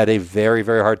defense that had a very,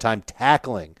 very hard time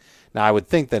tackling. Now, I would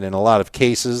think that in a lot of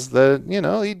cases that,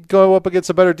 he'd go up against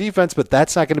a better defense, but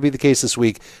that's not going to be the case this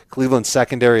week. Cleveland's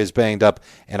secondary is banged up,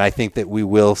 and I think that we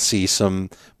will see some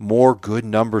more good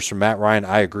numbers from Matt Ryan.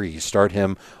 I agree. You start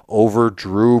him over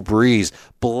Drew Brees.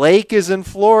 Blake is in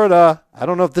Florida. I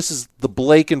don't know if this is the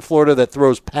Blake in Florida that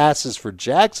throws passes for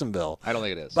Jacksonville. I don't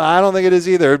think it is. But I don't think it is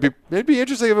either. It'd be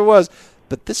interesting if it was,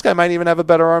 but this guy might even have a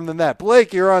better arm than that.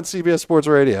 Blake, you're on CBS Sports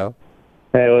Radio.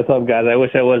 Hey, what's up, guys? I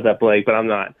wish I was that Blake, but I'm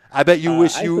not. I bet you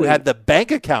wish you had the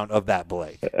bank account of that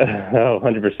Blake.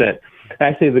 100%.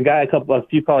 Actually, the guy a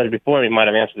few callers before me might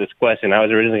have answered this question. I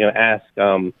was originally going to ask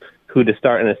who to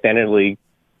start in the Standard League,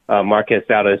 Marquez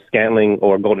Valdez-Scantling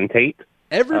or Golden Tate.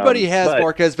 Everybody has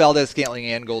Marquez Valdez-Scantling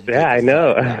and Golden Tate. Yeah, I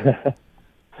know.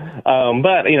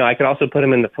 But, I could also put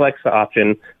him in the flex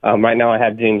option. Right now I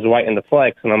have James White in the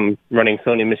flex, and I'm running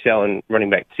Sony Michel and running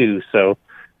back 2, so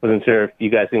wasn't sure if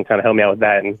you guys can kind of help me out with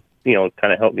that and,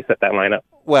 kind of help me set that lineup.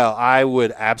 Well, I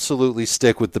would absolutely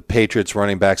stick with the Patriots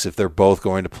running backs if they're both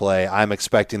going to play. I'm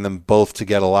expecting them both to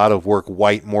get a lot of work.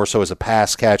 White more so as a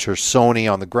pass catcher, Sony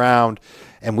on the ground.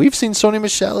 And we've seen Sony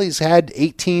Michel. He's had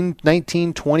 18,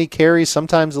 19, 20 carries,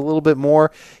 sometimes a little bit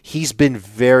more. He's been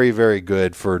very, very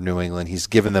good for New England. He's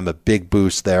given them a big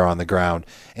boost there on the ground.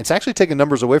 And it's actually taken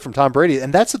numbers away from Tom Brady.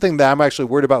 And that's the thing that I'm actually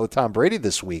worried about with Tom Brady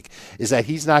this week, is that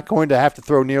he's not going to have to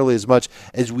throw nearly as much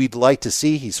as we'd like to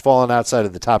see. He's fallen outside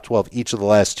of the top 12 each of the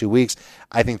last 2 weeks.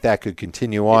 I think that could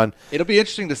continue on. It'll be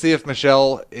interesting to see if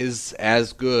Michel is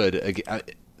as good.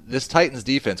 This Titans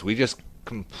defense, we just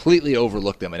completely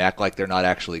overlook them and act like they're not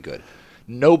actually good.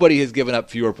 Nobody has given up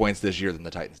fewer points this year than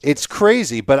the Titans. It's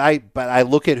crazy, but I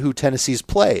look at who Tennessee's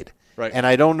played. Right. And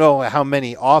I don't know how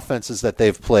many offenses that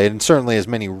they've played, and certainly as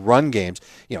many run games.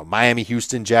 Miami,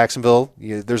 Houston, Jacksonville,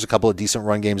 there's a couple of decent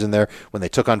run games in there. When they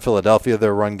took on Philadelphia,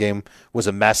 their run game was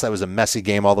a mess. That was a messy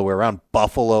game all the way around.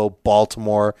 Buffalo,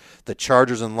 Baltimore, the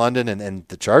Chargers in London, and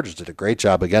the Chargers did a great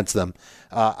job against them.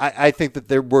 I think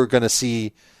that we're going to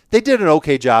see – they did an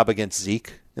okay job against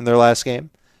Zeke in their last game,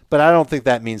 but I don't think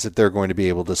that means that they're going to be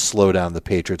able to slow down the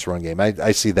Patriots' run game.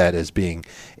 I see that as being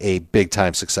a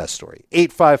big-time success story.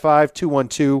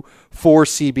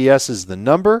 855-212-4CBS is the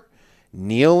number.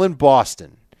 Neil in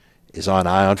Boston is on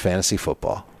Eye on Fantasy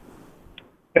Football.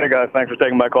 Hey, guys. Thanks for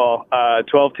taking my call.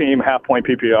 12-team, half-point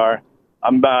PPR.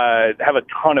 I have a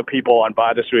ton of people on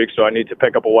bye this week, so I need to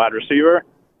pick up a wide receiver.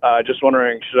 Just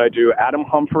wondering, should I do Adam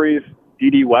Humphries,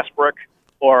 D.D. Westbrook,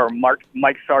 or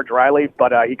Mike Sarge-Riley,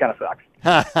 but he kind of sucks.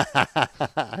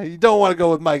 You don't want to go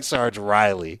with Mike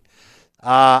Sarge-Riley.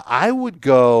 I would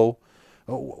go –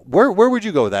 where would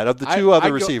you go with that of the two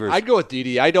other receivers? I'd go with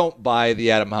Dede. I don't buy the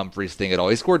Adam Humphries thing at all.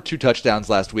 He scored 2 touchdowns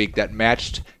last week that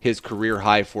matched his career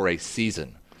high for a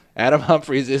season. Adam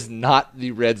Humphries is not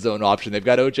the red zone option. They've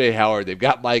got O.J. Howard. They've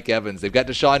got Mike Evans. They've got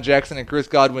Deshaun Jackson and Chris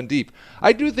Godwin deep.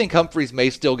 I do think Humphries may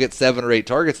still get 7 or 8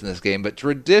 targets in this game, but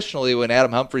traditionally when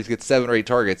Adam Humphries gets 7 or 8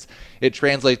 targets, it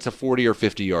translates to 40 or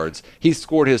 50 yards. He's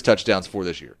scored his touchdowns for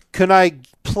this year. Can I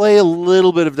play a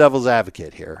little bit of devil's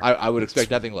advocate here? I would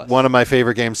expect nothing less. One of my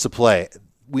favorite games to play.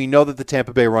 We know that the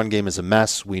Tampa Bay run game is a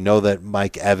mess. We know that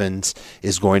Mike Evans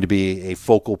is going to be a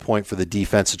focal point for the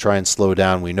defense to try and slow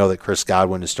down. We know that Chris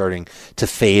Godwin is starting to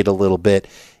fade a little bit.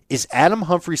 Is Adam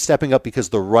Humphries stepping up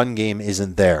because the run game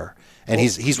isn't there? And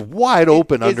he's wide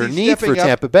open underneath for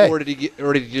Tampa Bay. Or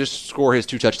did he just score his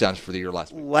 2 touchdowns for the year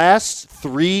last week? Last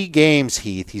 3 games,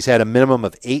 Heath, he's had a minimum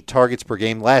of 8 targets per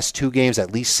game. Last 2 games,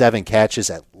 at least 7 catches.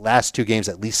 Last 2 games,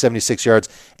 at least 76 yards.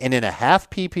 And in a half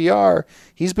PPR,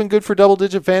 he's been good for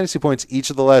double-digit fantasy points each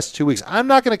of the last 2 weeks. I'm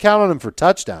not going to count on him for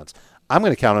touchdowns. I'm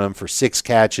going to count on him for 6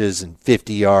 catches and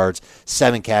 50 yards,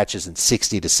 7 catches and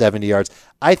 60 to 70 yards.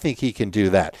 I think he can do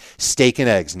that. Steak and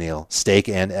eggs, Neil. Steak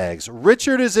and eggs.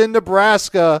 Richard is in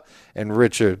Nebraska, and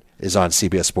Richard is on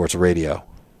CBS Sports Radio.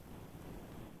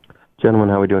 Gentlemen,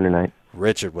 how are we doing tonight?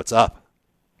 Richard, what's up?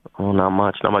 Oh, not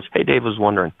much. Hey, Dave was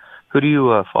wondering, who do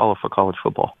you follow for college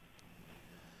football?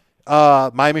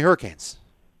 Miami Hurricanes.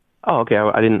 Oh, okay.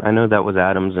 I know that was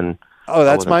Adams, and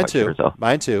that's mine too. Sure, so.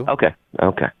 Mine too. Okay.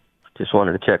 Just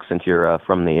wanted to check since you're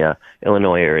from the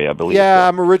Illinois area, I believe. Yeah,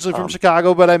 I'm originally from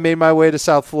Chicago, but I made my way to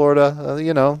South Florida.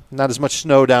 Not as much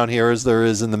snow down here as there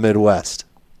is in the Midwest.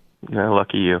 Yeah,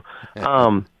 lucky you.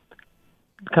 Kind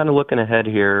of looking ahead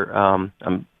here. I'm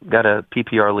got a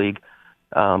PPR league.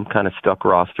 Kind of stuck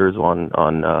rosters on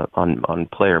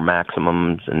player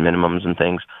maximums and minimums and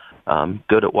things.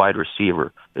 Good at wide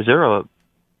receiver. Is there a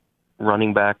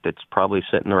running back that's probably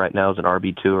sitting right now as an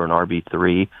RB2 or an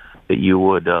RB3 that you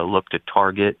would look to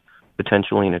target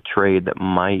potentially in a trade that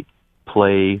might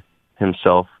play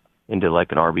himself into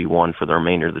like an RB1 for the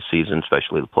remainder of the season,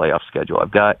 especially the playoff schedule?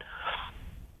 I've got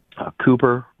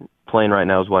Cooper playing right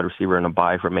now as wide receiver in a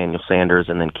bye for Emmanuel Sanders,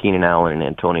 and then Keenan Allen and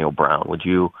Antonio Brown. Would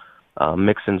you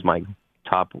Mixon's my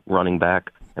top running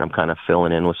back, and I'm kind of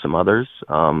filling in with some others,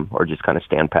 or just kind of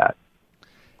stand pat?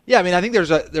 Yeah, I mean, I think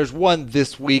there's one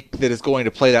this week that is going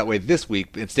to play that way this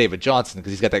week. It's David Johnson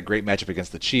because he's got that great matchup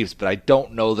against the Chiefs, but I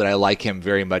don't know that I like him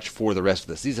very much for the rest of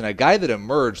the season. A guy that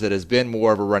emerged that has been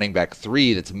more of a running back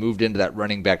 3 that's moved into that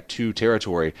running back 2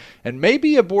 territory and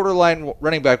maybe a borderline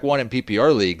running back 1 in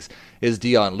PPR leagues is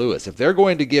Dion Lewis. If they're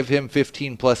going to give him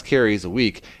 15-plus carries a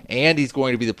week and he's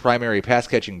going to be the primary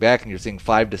pass-catching back and you're seeing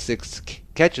 5 to 6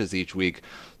 catches each week,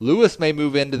 Lewis may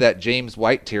move into that James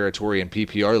White territory in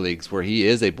PPR leagues where he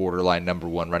is a borderline number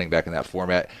 1 running back in that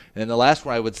format. And then the last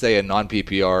one I would say in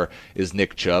non-PPR is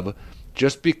Nick Chubb,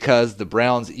 just because the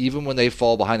Browns, even when they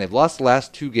fall behind, they've lost the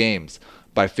last 2 games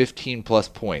by 15-plus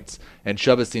points, and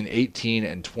Chubb has seen 18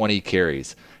 and 20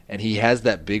 carries, and he has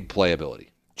that big playability.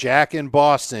 Jack in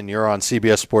Boston, you're on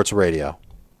CBS Sports Radio.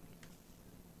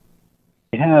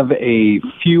 I have a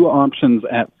few options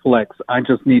at flex. I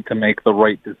just need to make the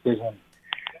right decision.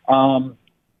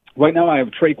 Right now I have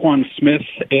Traquan Smith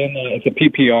in as a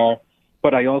PPR,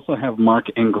 but I also have Mark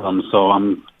Ingram, so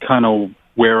I'm kind of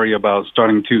wary about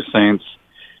starting 2 Saints.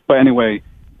 But anyway,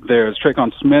 there's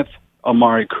Traquan Smith,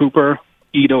 Amari Cooper,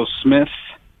 Ito Smith,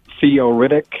 Theo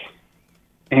Riddick,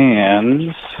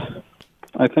 and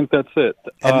I think that's it.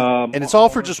 And it's all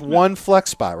for just one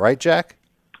flex spot, right, Jack?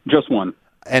 Just one.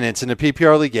 And it's in a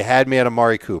PPR league. You had me at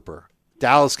Amari Cooper.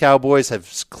 Dallas Cowboys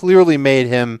have clearly made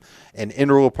him an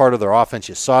integral part of their offense.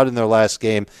 You saw it in their last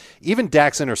game. Even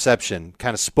Dak's interception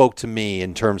kind of spoke to me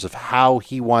in terms of how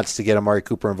he wants to get Amari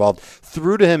Cooper involved.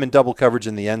 Threw to him in double coverage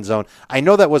in the end zone. I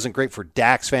know that wasn't great for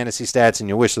Dak's fantasy stats, and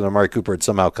you wish that Amari Cooper had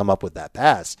somehow come up with that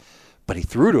pass. But he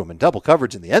threw to him in double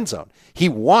coverage in the end zone. He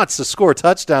wants to score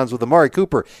touchdowns with Amari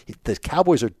Cooper. The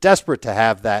Cowboys are desperate to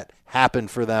have that happen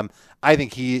for them. I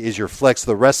think he is your flex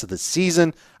the rest of the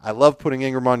season. I love putting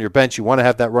Ingram on your bench. You want to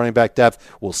have that running back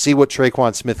depth. We'll see what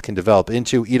Traquan Smith can develop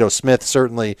into. Ito Smith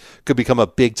certainly could become a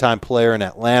big-time player in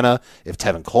Atlanta if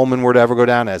Tevin Coleman were to ever go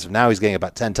down. As of now, he's getting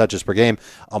about 10 touches per game.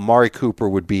 Amari Cooper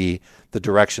would be the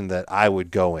direction that I would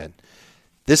go in.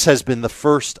 This has been the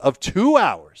first of 2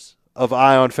 hours of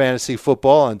Eye on Fantasy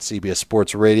Football on CBS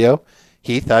Sports Radio.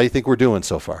 Heath, how do you think we're doing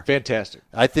so far? Fantastic.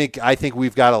 I think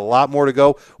we've got a lot more to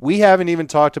go. We haven't even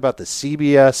talked about the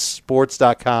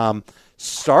CBSSports.com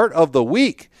start of the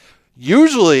week.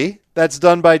 Usually that's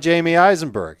done by Jamie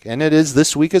Eisenberg, and it is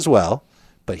this week as well.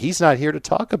 But he's not here to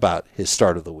talk about his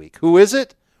start of the week. Who is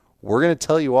it? We're going to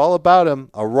tell you all about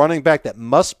him, a running back that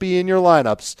must be in your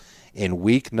lineups in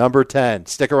week number 10.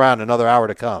 Stick around, another hour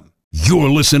to come. You're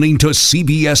listening to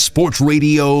CBS Sports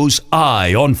Radio's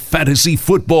Eye on Fantasy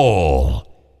Football.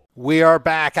 We are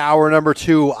back, hour number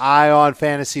 2, Eye on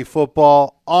Fantasy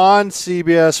Football on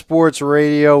CBS Sports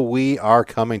Radio. We are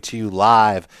coming to you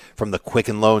live from the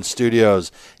Quicken Loans Studios.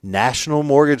 National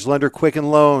Mortgage Lender Quicken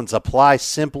Loans. Apply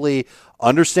simply,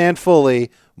 understand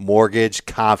fully, mortgage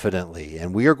confidently.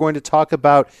 And we are going to talk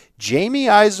about Jamie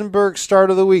Eisenberg's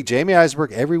start of the week. Jamie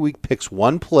Eisenberg every week picks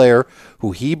one player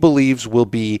who he believes will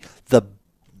be the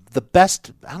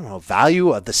best,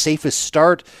 value, the safest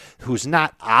start, who's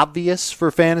not obvious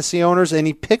for fantasy owners. And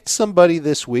he picked somebody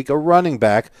this week, a running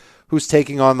back, who's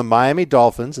taking on the Miami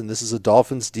Dolphins. And this is a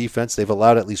Dolphins defense. They've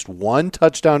allowed at least 1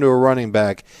 touchdown to a running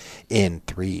back in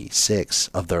 6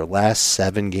 of their last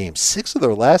 7 games. 6 of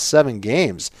their last 7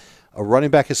 games. A running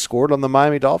back has scored on the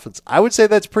Miami Dolphins. I would say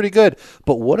that's pretty good.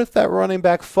 But what if that running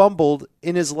back fumbled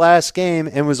in his last game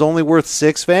and was only worth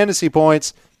 6 fantasy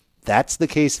points? That's the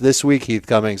case this week, Heath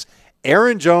Cummings.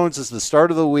 Aaron Jones is the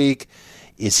start of the week.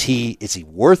 Is he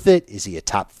worth it? Is he a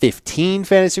top 15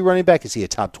 fantasy running back? Is he a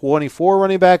top 24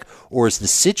 running back? Or is the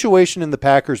situation in the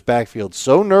Packers' backfield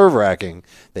so nerve-wracking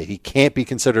that he can't be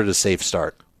considered a safe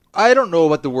start? I don't know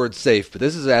about the word safe, but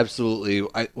this is absolutely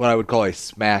what I would call a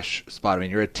smash spot. I mean,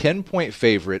 you're a 10-point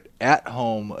favorite at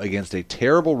home against a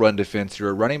terrible run defense.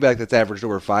 You're a running back that's averaged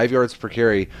over 5 yards per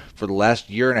carry for the last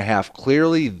year and a half.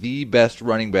 Clearly the best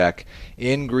running back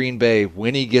in Green Bay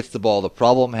when he gets the ball. The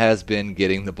problem has been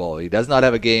getting the ball. He does not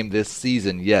have a game this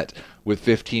season yet with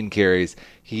 15 carries.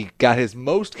 He got his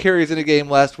most carries in a game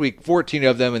last week, 14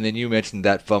 of them, and then you mentioned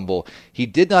that fumble. He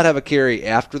did not have a carry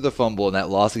after the fumble in that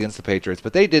loss against the Patriots,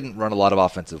 but they didn't run a lot of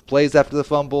offensive plays after the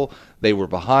fumble. They were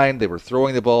behind. They were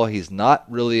throwing the ball. He's not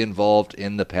really involved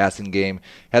in the passing game.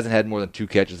 Hasn't had more than 2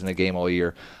 catches in a game all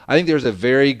year. I think there's a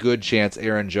very good chance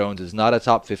Aaron Jones is not a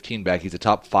top 15 back. He's a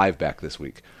top 5 back this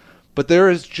week. But there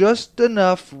is just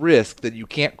enough risk that you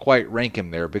can't quite rank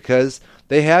him there because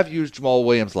they have used Jamal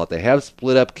Williams a lot. They have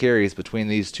split up carries between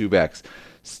these 2 backs.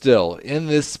 Still, in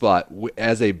this spot,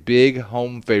 as a big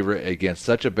home favorite against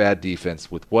such a bad defense,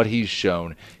 with what he's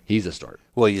shown, he's a start.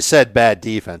 Well, you said bad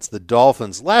defense. The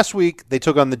Dolphins, last week, they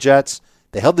took on the Jets.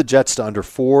 They held the Jets to under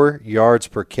 4 yards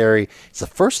per carry. It's the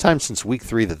first time since week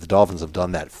 3 that the Dolphins have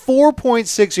done that.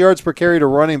 4.6 yards per carry to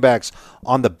running backs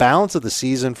on the balance of the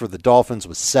season for the Dolphins,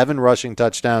 with 7 rushing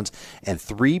touchdowns and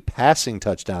 3 passing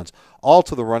touchdowns, all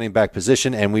to the running back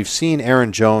position. And we've seen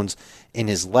Aaron Jones in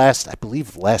his last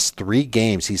 3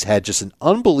 games. He's had just an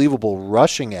unbelievable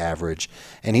rushing average,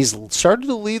 and he's started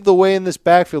to lead the way in this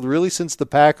backfield really since the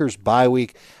Packers bye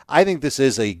week. I think this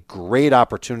is a great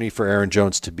opportunity for Aaron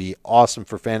Jones to be awesome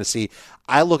for fantasy.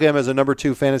 I look at him as a number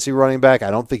 2 fantasy running back. I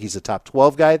don't think he's a top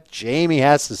 12 guy. Jamie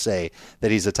has to say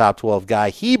that he's a top 12 guy.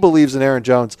 He believes in Aaron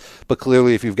Jones, but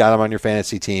clearly if you've got him on your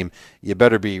fantasy team, you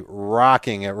better be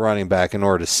rocking at running back in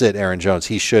order to sit Aaron Jones.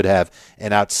 He should have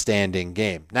an outstanding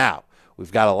game. Now,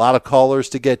 we've got a lot of callers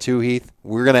to get to, Heath.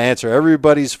 We're going to answer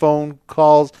everybody's phone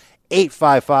calls.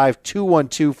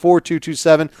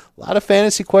 855-212-4227. A lot of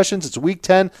fantasy questions. It's week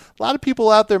 10. A lot of people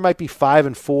out there might be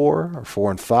 5-4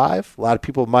 or 4-5. A lot of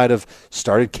people might have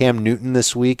started Cam Newton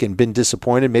this week and been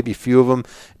disappointed. Maybe a few of them,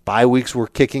 bye weeks were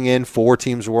kicking in. 4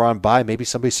 teams were on bye. Maybe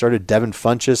somebody started Devin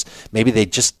Funchess. Maybe they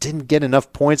just didn't get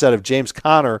enough points out of James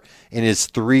Conner in his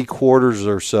 3 quarters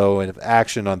or so of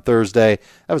action on Thursday.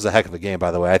 That was a heck of a game,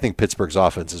 by the way. I think Pittsburgh's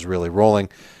offense is really rolling.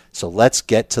 So let's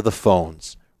get to the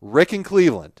phones. Rick in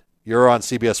Cleveland. You're on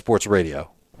CBS Sports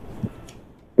Radio.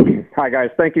 Hi,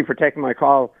 guys. Thank you for taking my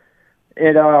call.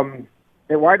 At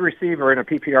wide receiver in a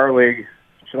PPR league,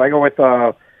 should I go with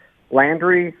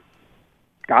Landry,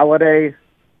 Galladay,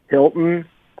 Hilton,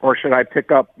 or should I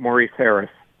pick up Maurice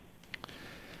Harris?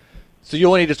 So you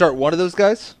only need to start one of those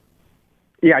guys?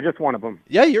 Yeah, just one of them.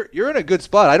 Yeah, you're in a good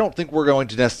spot. I don't think we're going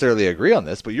to necessarily agree on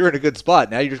this, but you're in a good spot.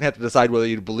 Now you're just going to have to decide whether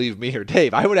you believe me or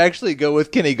Dave. I would actually go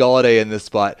with Kenny Galladay in this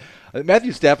spot.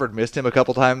 Matthew Stafford missed him a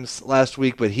couple times last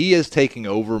week, but he is taking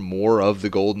over more of the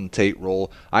Golden Tate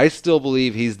role. I still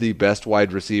believe he's the best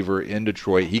wide receiver in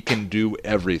Detroit. He can do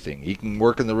everything. He can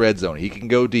work in the red zone. He can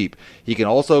go deep. He can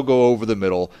also go over the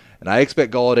middle. And I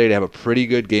expect Galladay to have a pretty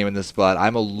good game in this spot.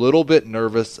 I'm a little bit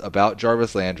nervous about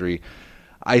Jarvis Landry.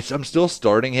 I'm still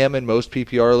starting him in most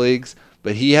PPR leagues,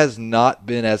 but he has not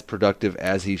been as productive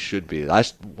as he should be.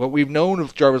 What we've known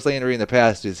of Jarvis Landry in the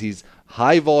past is he's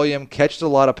high volume, catches a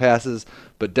lot of passes,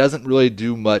 but doesn't really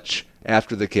do much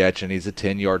after the catch, and he's a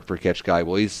 10-yard per catch guy.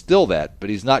 Well, he's still that,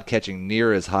 but he's not catching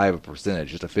near as high of a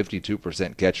percentage, just a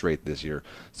 52% catch rate this year.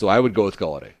 So I would go with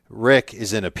Galladay. Rick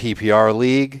is in a PPR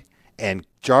league, and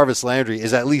Jarvis Landry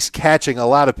is at least catching a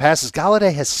lot of passes.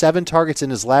 Galladay has 7 targets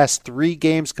in his last 3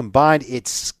 games combined. It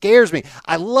scares me.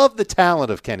 I love the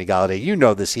talent of Kenny Galladay. You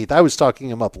know this, Heath. I was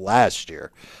talking him up last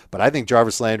year. But I think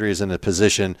Jarvis Landry is in a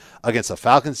position against a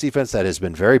Falcons defense that has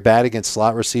been very bad against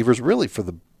slot receivers, really for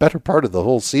the better part of the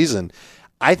whole season.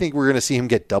 I think we're going to see him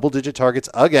get double-digit targets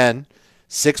again,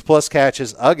 6+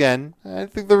 catches again. I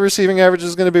think the receiving average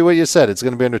is going to be what you said. It's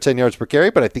going to be under 10 yards per carry,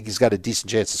 but I think he's got a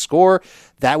decent chance to score.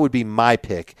 That would be my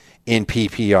pick in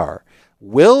PPR.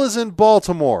 Will is in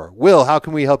Baltimore. Will, how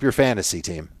can we help your fantasy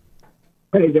team?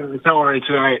 Hey, guys. How are you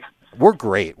tonight? We're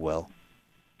great, Will.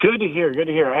 Good to hear. Good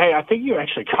to hear. Hey, I think you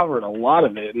actually covered a lot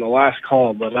of it in the last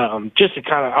call, but just to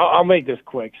kind of, I'll make this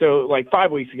quick. So, like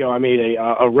 5 weeks ago, I made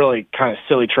a really kind of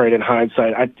silly trade in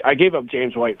hindsight. I gave up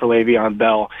James White for Le'Veon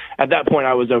Bell. At that point,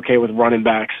 I was okay with running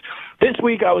backs. This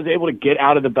week, I was able to get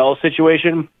out of the Bell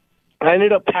situation. I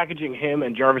ended up packaging him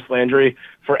and Jarvis Landry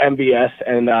for MVS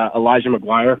and Elijah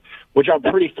McGuire, which I'm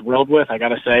pretty thrilled with, I got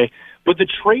to say. But the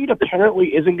trade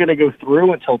apparently isn't going to go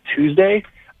through until Tuesday.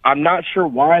 I'm not sure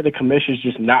why the commission is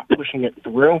just not pushing it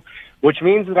through, which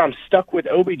means that I'm stuck with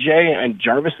OBJ and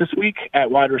Jarvis this week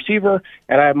at wide receiver,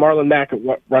 and I have Marlon Mack at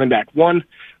running back 1.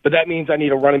 But that means I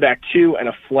need a running back 2 and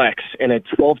a flex in a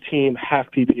 12-team half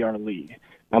PPR league.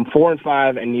 I'm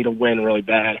 4-5 and need a win really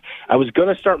bad. I was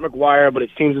going to start McGuire, but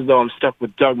it seems as though I'm stuck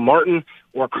with Doug Martin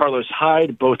or Carlos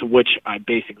Hyde, both of which I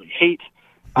basically hate.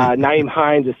 Naeem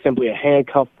Hines is simply a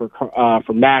handcuff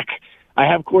for Mack. I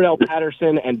have Cordell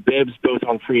Patterson and Bibbs both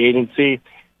on free agency.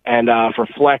 And for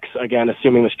flex, again,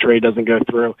 assuming this trade doesn't go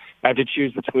through, I have to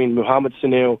choose between Mohamed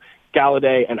Sanu,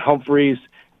 Galladay, and Humphreys.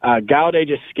 Galladay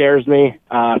just scares me.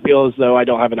 I feel as though I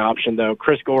don't have an option, though.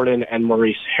 Chris Gordon and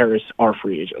Maurice Harris are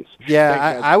free agents.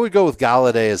 Yeah, I would go with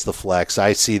Galladay as the flex.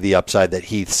 I see the upside that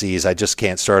Heath sees. I just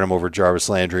can't start him over Jarvis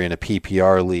Landry in a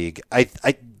PPR league.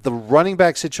 The running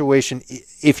back situation,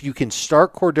 if you can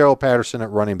start Cordell Patterson at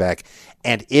running back,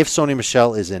 and if Sony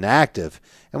Michel is inactive,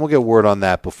 and we'll get word on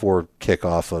that before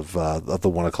kickoff of the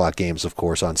 1 o'clock games, of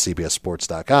course, on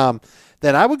CBSSports.com,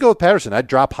 then I would go with Patterson. I'd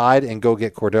drop Hyde and go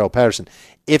get Cordell Patterson.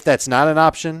 If that's not an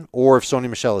option, or if Sony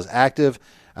Michel is active,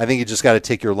 I think you just got to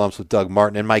take your lumps with Doug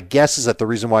Martin. And my guess is that the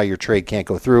reason why your trade can't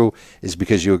go through is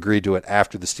because you agreed to it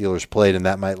after the Steelers played, and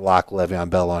that might lock Le'Veon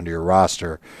Bell onto your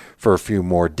roster for a few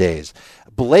more days.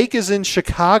 Blake is in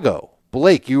Chicago.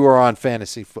 Blake, you are on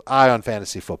fantasy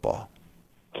football.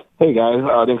 Hey,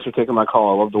 guys. Thanks for taking my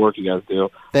call. I love the work you guys do.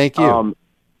 Thank you.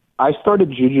 I started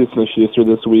Juju Smith-Schuster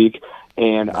this week,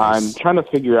 and I'm trying to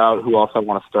figure out who else I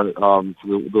want to start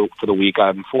for the week.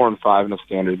 I'm 4-5 in a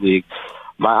standard league.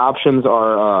 My options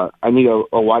are I need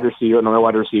a wide receiver, another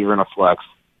wide receiver, and a flex.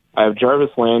 I have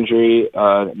Jarvis Landry,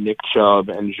 Nick Chubb,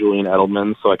 and Julian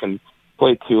Edelman, so I can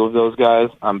play two of those guys.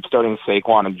 I'm starting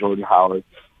Saquon and Jordan Howard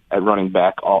at running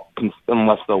back,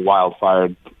 unless the wildfire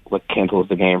cancels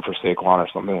the game for Saquon or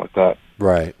something like that.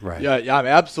 Right. Yeah, I'm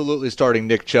absolutely starting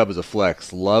Nick Chubb as a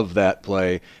flex. Love that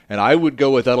play. And I would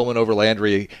go with Edelman over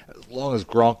Landry as long as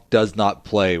Gronk does not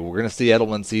play. We're going to see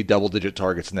Edelman see double-digit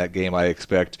targets in that game, I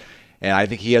expect. And I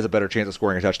think he has a better chance of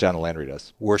scoring a touchdown than Landry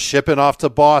does. We're shipping off to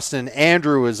Boston.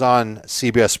 Andrew is on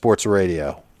CBS Sports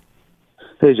Radio.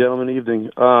 Hey, gentlemen,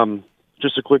 evening.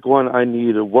 Just a quick one. I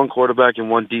need one quarterback and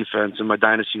one defense in my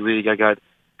Dynasty League. I got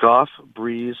Goff,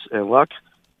 Breeze, and Luck.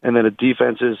 And then the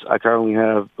defenses, I currently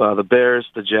have the Bears,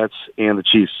 the Jets, and the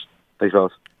Chiefs. Thanks,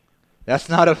 fellas. That's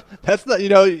not,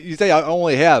 you say I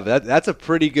only have. That's a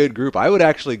pretty good group. I would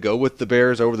actually go with the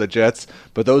Bears over the Jets,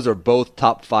 but those are both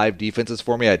top 5 defenses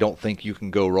for me. I don't think you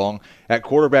can go wrong. At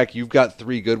quarterback, you've got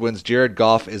 3 good ones. Jared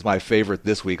Goff is my favorite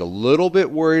this week. A little bit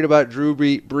worried about Drew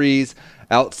Brees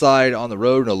outside on the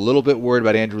road, and a little bit worried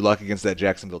about Andrew Luck against that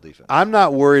Jacksonville defense. I'm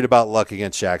not worried about Luck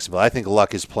against Jacksonville. I think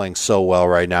Luck is playing so well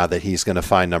right now that he's going to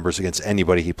find numbers against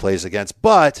anybody he plays against.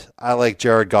 But I like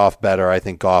Jared Goff better. I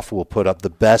think Goff will put up the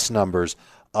best numbers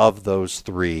of those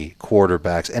 3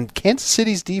 quarterbacks. And Kansas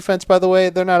City's defense, by the way,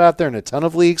 they're not out there in a ton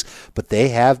of leagues, but they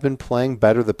have been playing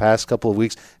better the past couple of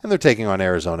weeks, and they're taking on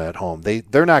Arizona at home.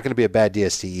 They're not going to be a bad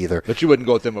DST either. But you wouldn't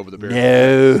go with them over the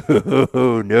Bears.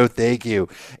 No, thank you.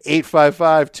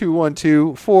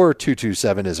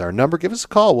 855-212-4227 is our number. Give us a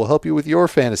call. We'll help you with your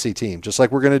fantasy team, just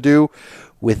like we're going to do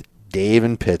with Dave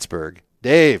in Pittsburgh.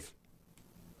 Dave.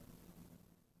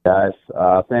 Guys,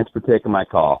 thanks for taking my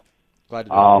call. Glad to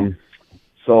do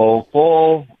So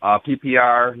full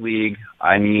PPR league,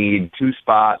 I need 2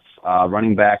 spots,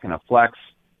 running back and a flex.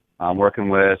 I'm working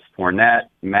with Fournette,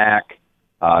 Mack,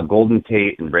 Golden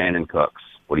Tate, and Brandon Cooks.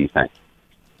 What do you think?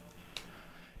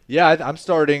 Yeah, I'm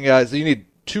starting. So you need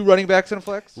 2 running backs and a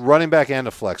flex? Running back and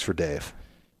a flex for Dave.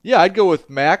 Yeah, I'd go with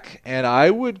Mack, and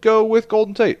I would go with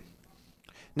Golden Tate.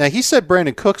 Now, he said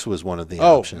Brandon Cooks was one of the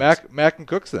options. Mack and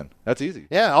Cooks then. That's easy.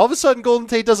 Yeah, all of a sudden Golden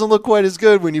Tate doesn't look quite as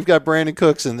good when you've got Brandon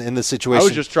Cooks in the situation. I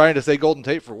was just trying to say Golden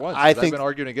Tate for once. I've been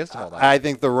arguing against him all night. I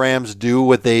think the Rams do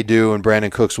what they do, and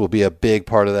Brandon Cooks will be a big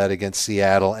part of that against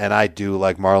Seattle. And I do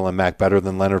like Marlon Mack better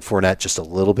than Leonard Fournette, just a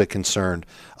little bit concerned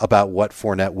about what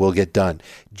Fournette will get done.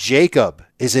 Jacob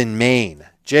is in Maine.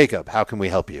 Jacob, how can we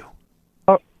help you?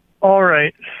 All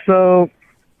right, so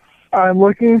I'm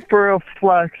looking for a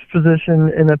flex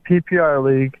position in a PPR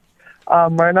league.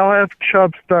 Right now I have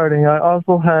Chubb starting. I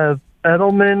also have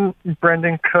Edelman,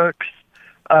 Brendan Cooks,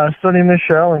 Sonny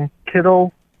Michel, and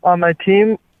Kittle on my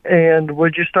team. And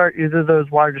would you start either of those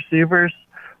wide receivers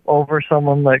over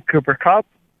someone like Cooper Kupp?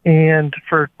 And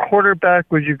for quarterback,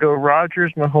 would you go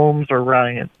Rodgers, Mahomes, or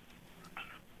Ryan?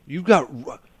 You've got...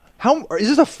 is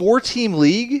this a 4-team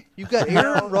league? You've got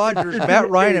Aaron Rodgers,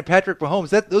 Matt Ryan, and Patrick Mahomes.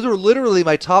 Those are literally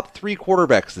my top 3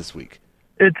 quarterbacks this week.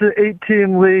 It's an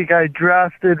 8-team league. I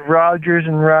drafted Rodgers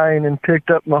and Ryan and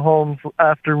picked up Mahomes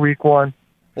after week 1.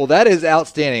 Well, that is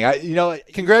outstanding.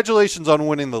 Congratulations on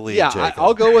winning the league, Jacob.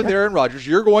 I'll go with Aaron Rodgers.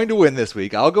 You're going to win this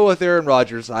week. I'll go with Aaron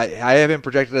Rodgers. I have him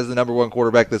projected as the number 1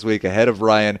 quarterback this week, ahead of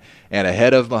Ryan and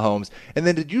ahead of Mahomes. And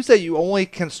then did you say you only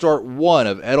can start one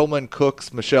of Edelman,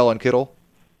 Cooks, Michel, and Kittle?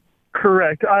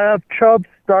 Correct. I have Chubb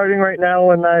starting right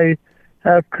now, and I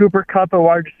have Cooper Kupp a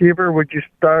wide receiver. Would you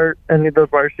start any of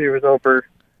those wide receivers over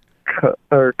Kupp?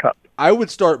 I would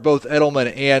start both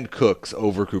Edelman and Cooks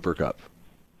over Cooper Kupp.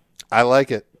 I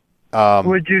like it.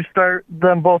 Would you start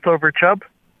them both over Chubb?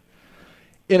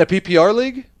 In a PPR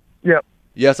league? Yep.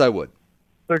 Yes, I would.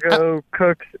 So go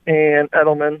Cooks and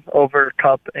Edelman over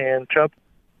Kupp and Chubb?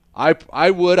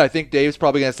 I would. I think Dave's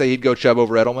probably going to say he'd go Chubb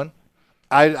over Edelman.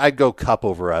 I'd go Kupp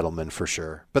over Edelman for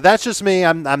sure, but that's just me.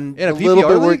 I'm in a little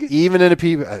bit worried. League? Even in a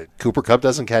Cooper Kupp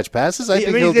doesn't catch passes. I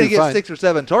think he'll he's going to do get fine. 6 or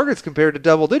 7 targets compared to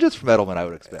double digits from Edelman, I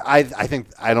would expect. I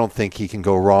don't think he can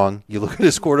go wrong. You look at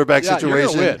his quarterback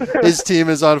situation. You're gonna win. His team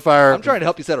is on fire. I'm trying to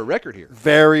help you set a record here.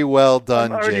 Very well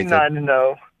done, I'm already Jacob.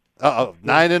 9-0.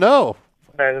 9-0.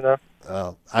 9-0.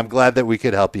 I'm glad that we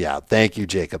could help you out. Thank you,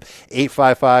 Jacob.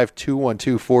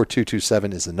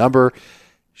 855-212-4227 is the number.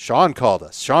 Sean called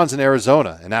us. Sean's in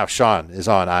Arizona, and now Sean is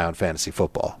on Eye on Fantasy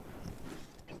Football.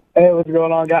 Hey, what's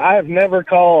going on, guys? I have never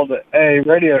called a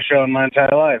radio show in my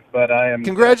entire life, but I am...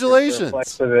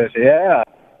 Congratulations. For this. Yeah,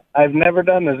 I've never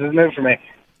done this. This is new for me.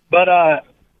 But,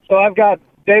 so I've got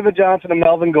David Johnson and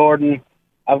Melvin Gordon.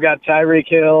 I've got Tyreek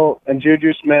Hill and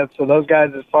Juju Smith. So those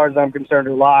guys, as far as I'm concerned,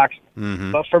 are locked.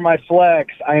 Mm-hmm. But for my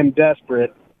flex, I am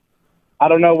desperate. I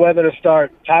don't know whether to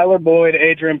start Tyler Boyd,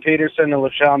 Adrian Peterson, or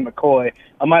LaShawn McCoy.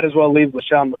 I might as well leave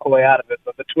LaShawn McCoy out of it.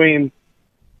 But between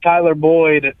Tyler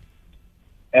Boyd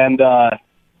and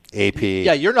AP.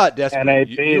 Yeah, you're not desperate. And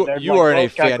AP, you are in a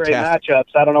fantastic great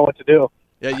matchups. I don't know what to do.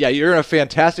 Yeah, you're in a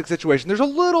fantastic situation. There's a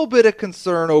little bit of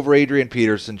concern over Adrian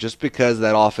Peterson just because of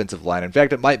that offensive line. In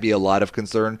fact, it might be a lot of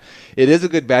concern. It is a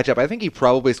good matchup. I think he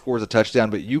probably scores a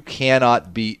touchdown, but you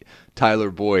cannot beat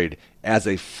Tyler Boyd as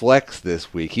a flex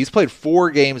this week. He's played 4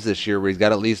 games this year where he's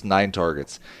got at least 9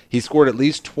 targets. He scored at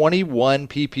least 21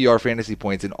 PPR fantasy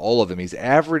points in all of them. He's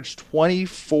averaged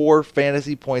 24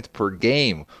 fantasy points per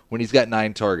game when he's got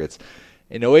 9 targets.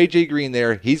 And no A.J. Green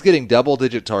there. He's getting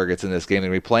double-digit targets in this game.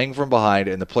 They're going to be playing from behind,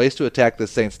 and the place to attack the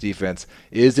Saints defense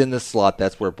is in the slot.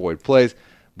 That's where Boyd plays.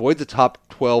 Boyd's a top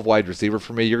 12 wide receiver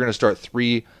for me. You're going to start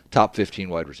 3 top 15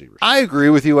 wide receivers. I agree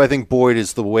with you. I think Boyd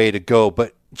is the way to go,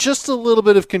 but just a little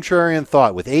bit of contrarian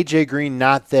thought. With A.J. Green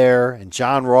not there and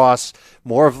John Ross,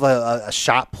 more of a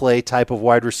shot play type of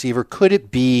wide receiver, could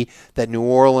it be that New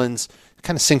Orleans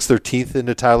kind of sinks their teeth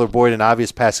into Tyler Boyd in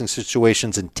obvious passing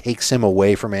situations and takes him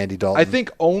away from Andy Dalton? I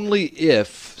think only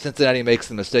if Cincinnati makes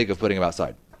the mistake of putting him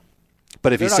outside.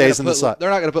 But if he stays in the slot, they're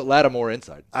not going to put Lattimore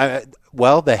inside.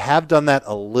 Well, they have done that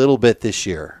a little bit this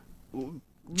year.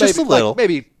 Just a little.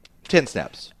 Maybe 10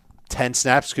 snaps. 10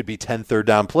 snaps could be 10 third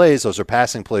down plays. Those are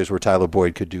passing plays where Tyler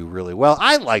Boyd could do really well.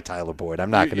 I like Tyler Boyd. I'm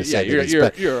not going to say you're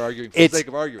arguing for the sake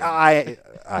of arguing. I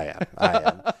am.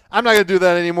 I'm not going to do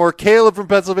that anymore. Caleb from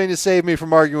Pennsylvania saved me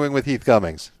from arguing with Heath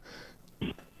Cummings.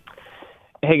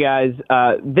 Hey, guys.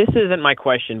 This isn't my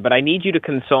question, but I need you to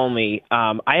console me.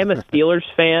 I am a Steelers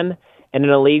fan, and in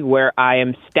a league where I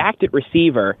am stacked at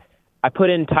receiver, I put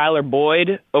in Tyler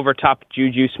Boyd over top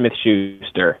Juju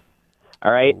Smith-Schuster.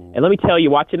 All right? And let me tell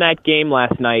you, watching that game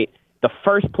last night, the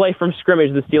first play from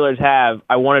scrimmage the Steelers have,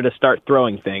 I wanted to start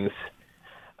throwing things.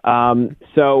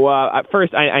 At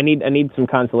first, I need some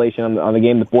consolation on the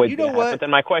game that Boyd's going to have. But then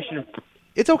my question...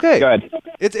 It's okay. Go ahead.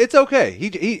 It's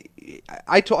okay.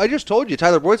 I just told you,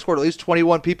 Tyler Boyd scored at least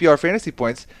 21 PPR fantasy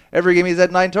points every game he's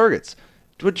had 9 targets.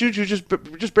 But Juju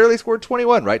just barely scored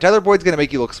 21, right? Tyler Boyd's going to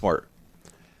make you look smart.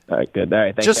 All right, good. All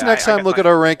right, thanks. Just next time, look at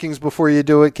our rankings before you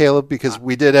do it, Caleb, because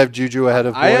we did have Juju ahead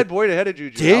of Boyd. I had Boyd ahead of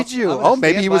Juju. Did you?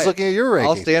 Maybe he was looking at your rankings.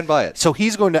 I'll stand by it. So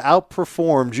he's going to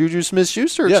outperform Juju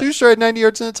Smith-Schuster. Yes. Schuster had 90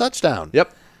 yards and a touchdown.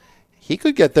 Yep. He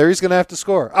could get there. He's going to have to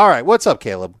score. All right, what's up,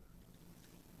 Caleb?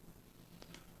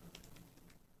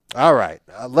 All right,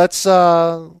 let's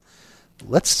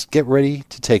get ready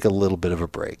to take a little bit of a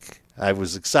break. I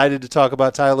was excited to talk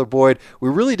about Tyler Boyd. We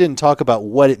really didn't talk about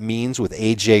what it means with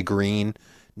A.J. Green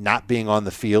not being on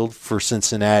the field for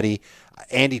Cincinnati.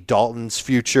 Andy Dalton's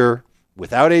future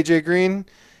without A.J. Green,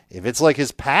 if it's like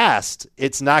his past,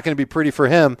 it's not going to be pretty for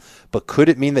him. But could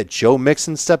it mean that Joe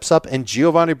Mixon steps up and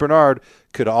Giovanni Bernard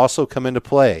could also come into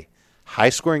play?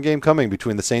 High-scoring game coming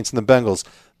between the Saints and the Bengals.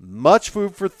 Much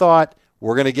food for thought.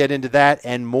 We're going to get into that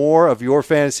and more of your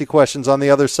fantasy questions on the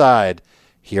other side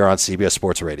here on CBS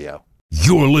Sports Radio.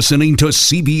 You're listening to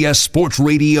CBS Sports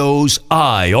Radio's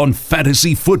Eye on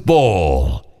Fantasy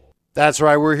Football. That's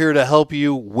right. We're here to help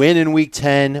you win in Week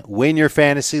 10, win your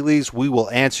fantasy leagues. We will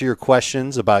answer your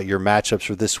questions about your matchups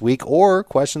for this week or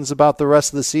questions about the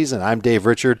rest of the season. I'm Dave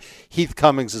Richard. Heath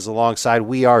Cummings is alongside.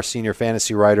 We are senior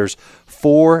fantasy writers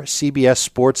for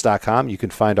CBSSports.com. You can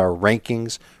find our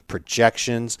rankings,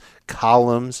 projections,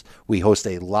 columns. We host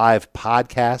a live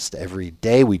podcast every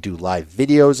day. We do live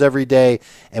videos every day,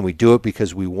 and we do it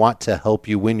because we want to help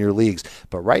you win your leagues.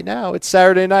 But right now, it's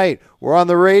Saturday night. We're on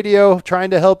the radio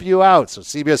trying to help you out. So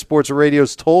CBS Sports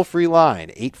Radio's toll-free line,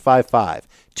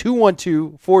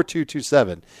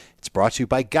 855-212-4227. It's brought to you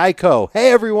by Geico.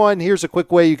 Hey, everyone, here's a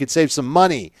quick way you could save some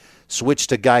money. Switch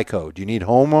to Geico. Do you need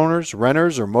homeowners,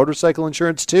 renters, or motorcycle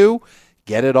insurance too?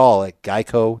 Get it all at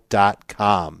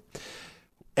geico.com.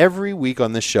 Every week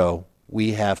on this show,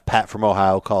 we have Pat from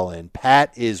Ohio call in.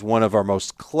 Pat is one of our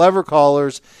most clever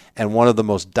callers and one of the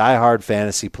most diehard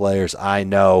fantasy players I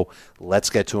know. Let's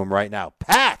get to him right now.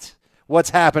 Pat,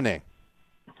 what's happening?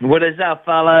 What is up,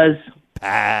 fellas?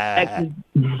 Pat.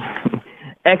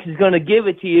 X is going to give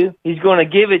it to you. He's going to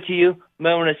give it to you.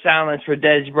 Moment of silence for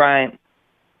Dez Bryant.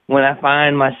 When I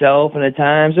find myself in the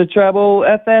times of trouble,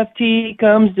 FFT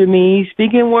comes to me,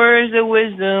 speaking words of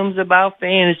wisdoms about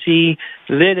fantasy.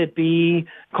 Let it be.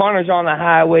 Corners on the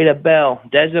highway to Bell.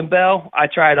 Desmond Bell, I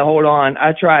tried to hold on.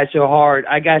 I tried so hard.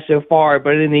 I got so far,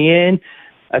 but in the end,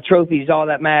 a trophy's all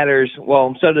that matters.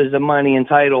 Well, so does the money and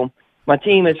title. My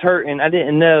team is hurting. I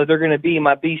didn't know they're going to be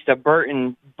my beast of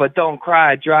Burton. But don't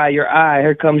cry, dry your eye.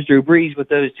 Here comes Drew Brees with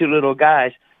those two little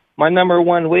guys. My number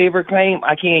one waiver claim,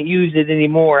 I can't use it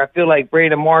anymore. I feel like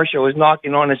Brandon Marshall is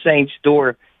knocking on the Saints'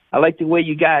 door. I like the way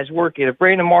you guys work it. If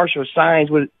Brandon Marshall signs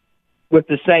with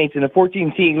the Saints in a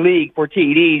 14-team league for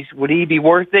TDs, would he be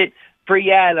worth it?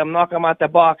 Free Adam, knock him out the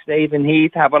box, Dave and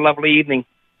Heath. Have a lovely evening.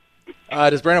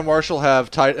 Does Brandon Marshall have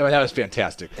tight? I mean, that was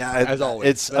fantastic, as always.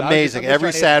 It's amazing.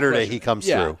 Every Saturday he comes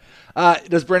through.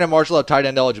 Does Brandon Marshall have tight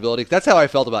end eligibility? That's how I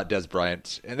felt about Des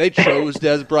Bryant. And they chose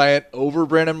Des Bryant over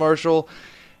Brandon Marshall.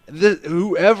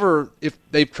 Whoever, if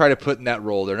they try to put in that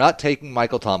role, they're not taking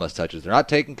Michael Thomas touches. They're not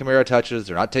taking Kamara touches.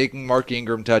 They're not taking Mark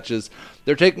Ingram touches.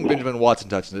 They're taking Benjamin Watson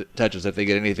touches if they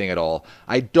get anything at all.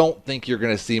 I don't think you're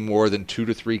going to see more than 2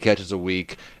 to 3 catches a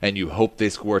week, and you hope they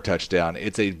score a touchdown.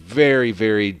 It's a very,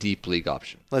 very deep league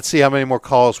option. Let's see how many more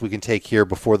calls we can take here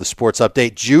before the sports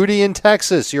update. Judy in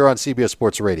Texas, you're on CBS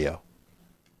Sports Radio.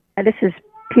 This is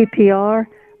PPR,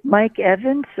 Mike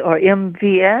Evans or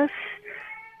MVS,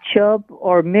 Chubb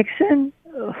or Mixon,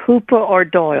 Hooper or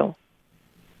Doyle.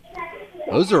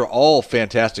 Those are all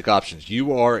fantastic options.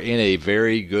 You are in a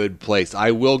very good place.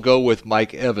 I will go with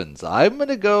Mike Evans. I'm going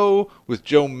to go with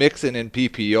Joe Mixon in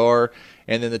PPR.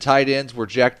 And then the tight ends were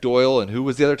Jack Doyle, and who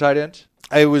was the other tight end?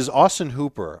 It was Austin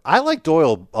Hooper. I like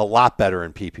Doyle a lot better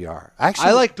in PPR. Actually,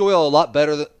 I like Doyle a lot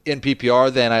better in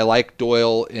PPR than I like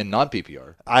Doyle in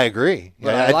non-PPR. I agree.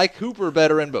 But I like Hooper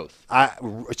better in both.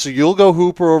 So you'll go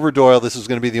Hooper over Doyle. This is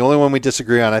going to be the only one we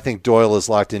disagree on. I think Doyle is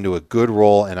locked into a good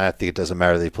role, and I think it doesn't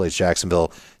matter that he plays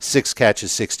Jacksonville. 6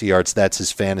 catches, 60 yards. That's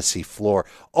his fantasy floor.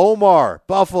 Omar,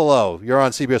 Buffalo, you're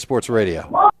on CBS Sports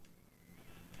Radio.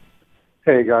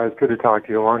 Hey, guys. Good to talk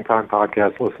to you. Long-time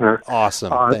podcast listener.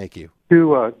 Awesome. Thank you.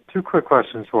 Two quick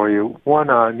questions for you. One,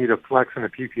 I need a flex in a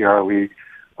PPR league,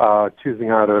 choosing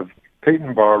out of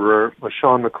Peyton Barber,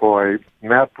 LaShawn McCoy,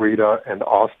 Matt Breida, and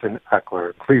Austin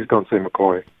Eckler. Please don't say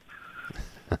McCoy.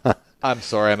 I'm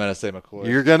sorry, I'm going to say McCoy.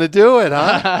 You're going to do it,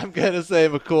 huh? I'm going to say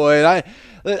McCoy.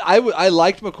 And I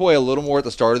liked McCoy a little more at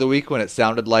the start of the week when it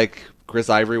sounded like Chris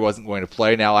Ivory wasn't going to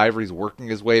play. Now Ivory's working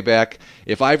his way back.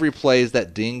 If Ivory plays,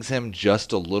 that dings him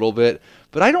just a little bit.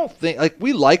 But I don't think,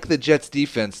 we like the Jets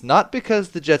defense, not because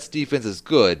the Jets defense is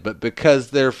good, but because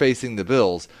they're facing the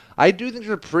Bills. I do think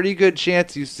there's a pretty good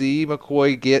chance you see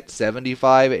McCoy get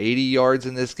 75, 80 yards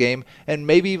in this game and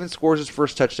maybe even scores his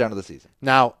first touchdown of the season.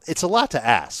 Now, it's a lot to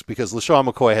ask because LaShawn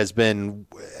McCoy has been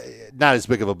not as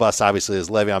big of a bust, obviously, as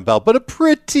Le'Veon Bell, but a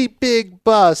pretty big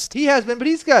bust. He has been, but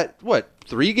he's got,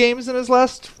 3 games in his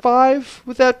last 5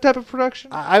 with that type of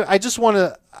production? I just want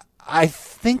to... I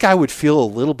think I would feel a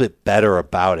little bit better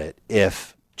about it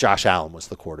if Josh Allen was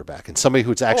the quarterback and somebody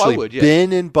who's actually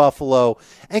been in Buffalo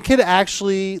and could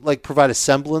actually provide a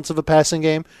semblance of a passing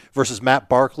game versus Matt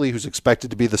Barkley, who's expected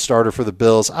to be the starter for the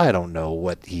Bills. I don't know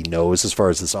what he knows as far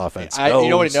as this offense goes. You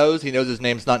know what he knows? He knows his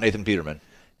name's not Nathan Peterman.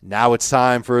 Now it's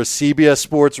time for a CBS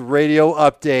Sports Radio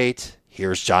update.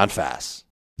 Here's John Fass.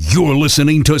 You're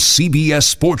listening to CBS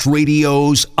Sports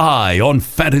Radio's Eye on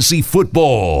Fantasy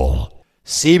Football.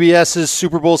 CBS's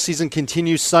Super Bowl season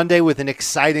continues Sunday with an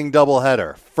exciting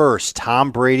doubleheader. First,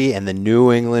 Tom Brady and the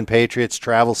New England Patriots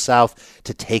travel south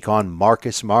to take on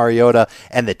Marcus Mariota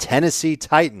and the Tennessee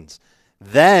Titans.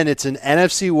 Then it's an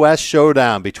NFC West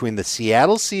showdown between the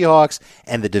Seattle Seahawks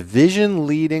and the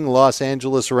division-leading Los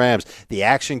Angeles Rams. The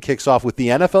action kicks off with the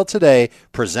NFL Today,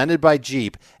 presented by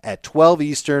Jeep, at 12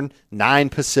 Eastern, 9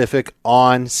 Pacific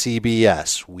on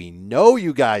CBS. We know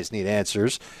you guys need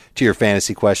answers to your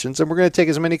fantasy questions, and we're going to take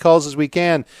as many calls as we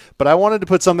can. But I wanted to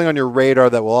put something on your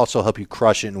radar that will also help you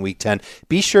crush it in Week 10.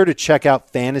 Be sure to check out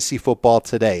Fantasy Football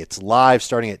Today. It's live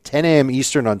starting at 10 a.m.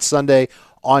 Eastern on Sunday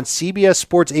on CBS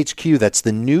Sports HQ. That's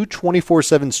the new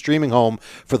 24/7 streaming home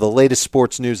for the latest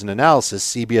sports news and analysis,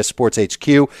 CBS Sports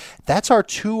HQ. That's our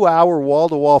 2-hour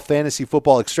wall-to-wall fantasy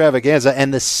football extravaganza,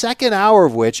 and the second hour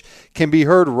of which can be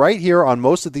heard right here on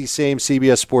most of these same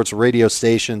CBS Sports radio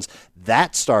stations.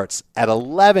 That starts at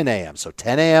 11 a.m., so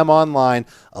 10 a.m. online,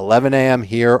 11 a.m.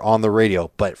 here on the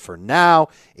radio. But for now,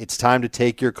 it's time to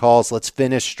take your calls. Let's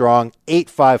finish strong.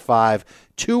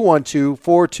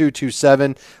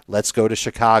 855-212-4227. Let's go to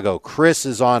Chicago. Chris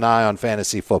is on Eye on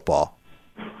Fantasy Football.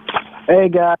 Hey,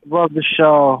 guys. Love the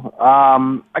show.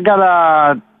 I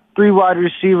got 3 wide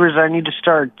receivers. I need to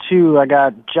start 2. I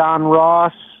got John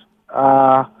Ross,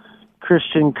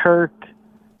 Christian Kirk,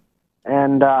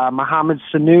 and Mohamed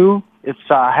Sanu. It's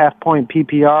half-point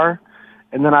PPR.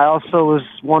 And then I also was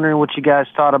wondering what you guys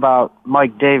thought about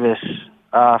Mike Davis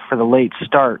for the late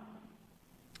start.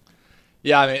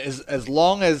 Yeah, I mean, as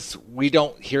long as we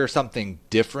don't hear something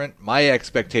different, my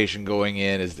expectation going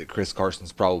in is that Chris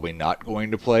Carson's probably not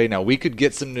going to play. Now, we could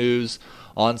get some news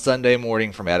on Sunday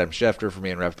morning from Adam Schefter, from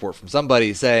Ian Rappaport, from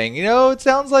somebody saying, it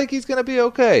sounds like he's going to be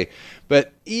okay.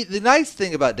 But the nice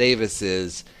thing about Davis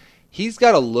is he's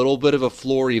got a little bit of a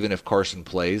floor even if Carson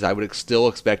plays. I would still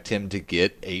expect him to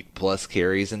get 8+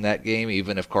 carries in that game,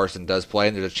 even if Carson does play.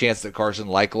 And there's a chance that Carson,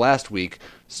 like last week,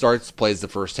 plays the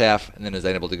first half, and then is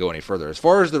unable to go any further. As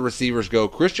far as the receivers go,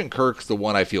 Christian Kirk's the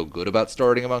one I feel good about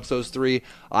starting amongst those three.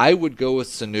 I would go with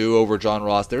Sanu over John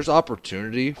Ross. There's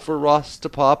opportunity for Ross to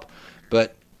pop,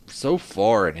 but so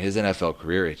far in his NFL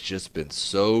career, it's just been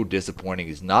so disappointing.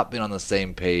 He's not been on the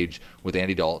same page with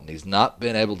Andy Dalton. He's not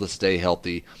been able to stay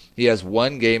healthy. He has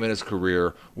one game in his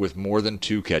career with more than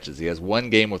 2 catches. He has one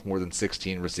game with more than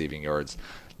 16 receiving yards.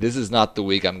 This is not the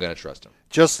week I'm going to trust him.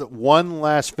 Just one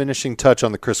last finishing touch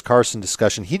on the Chris Carson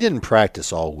discussion. He didn't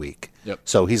practice all week. Yep.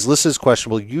 So he's listed as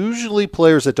questionable. Usually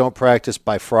players that don't practice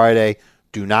by Friday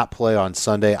do not play on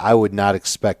Sunday. I would not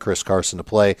expect Chris Carson to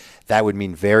play. That would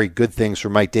mean very good things for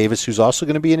Mike Davis, who's also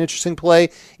going to be an interesting play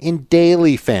in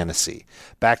daily fantasy.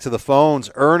 Back to the phones.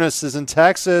 Ernest is in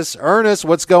Texas. Ernest,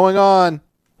 what's going on?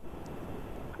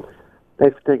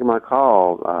 Thanks for taking my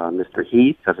call, Mr.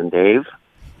 Heath, Cousin Dave.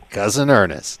 Cousin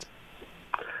Ernest.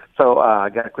 So I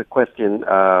got a quick question.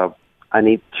 I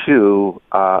need 2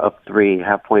 of 3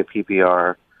 half-point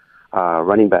PPR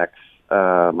running backs.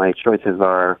 My choices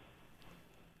are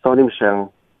Sony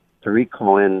Michel, Tariq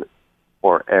Cohen,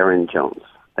 or Aaron Jones.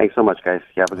 Thanks so much, guys.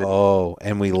 You have a good day. Oh,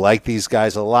 and we like these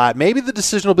guys a lot. Maybe the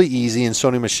decision will be easy and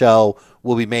Sony Michel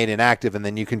will be made inactive, and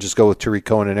then you can just go with Tariq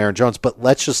Cohen and Aaron Jones. But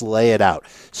let's just lay it out.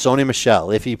 Sony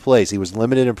Michel, if he plays, he was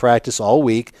limited in practice all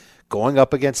week, going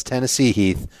up against Tennessee,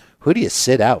 Heath. Who do you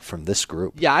sit out from this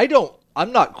group? Yeah,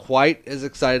 I'm not quite as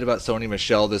excited about Sony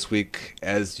Michel this week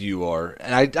as you are.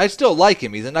 And I still like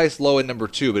him. He's a nice low-end number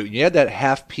 2. But when you had that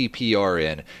half PPR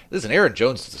in, listen, Aaron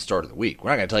Jones is the start of the week.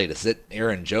 We're not going to tell you to sit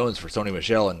Aaron Jones for Sony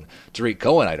Michel and Tariq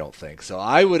Cohen, I don't think. So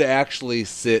I would actually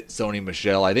sit Sony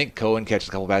Michel. I think Cohen catches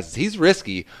a couple passes. He's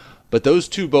risky, but those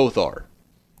two both are.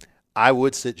 I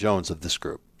would sit Jones of this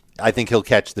group. I think he'll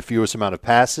catch the fewest amount of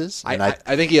passes. And I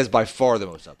think he has by far the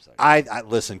most upside.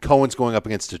 Listen, Cohen's going up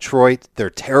against Detroit. They're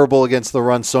terrible against the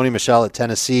run. Sony Michel at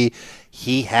Tennessee,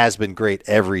 he has been great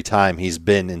every time he's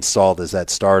been installed as that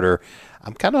starter.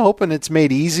 I'm kind of hoping it's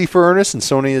made easy for Ernest and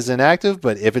Sony is inactive,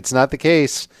 but if it's not the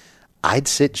case, I'd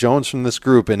sit Jones from this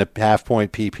group in a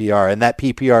half-point PPR, and that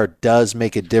PPR does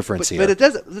make a difference here. But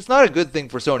it's not a good thing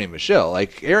for Sony Michel.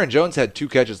 Like, Aaron Jones had 2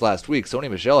 catches last week. Sony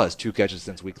Michel has 2 catches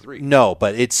since week 3. No,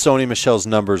 but it's Sony Michel's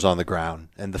numbers on the ground,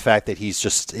 and the fact that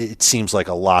it seems like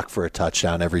a lock for a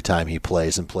touchdown every time he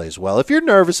plays and plays well. If you're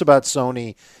nervous about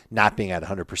Sony not being at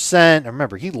 100%,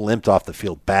 remember, he limped off the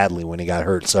field badly when he got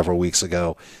hurt several weeks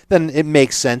ago, then it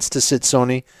makes sense to sit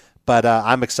Sony. But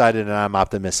I'm excited and I'm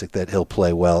optimistic that he'll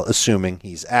play well, assuming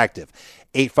he's active.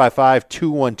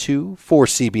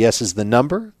 855-212-4CBS is the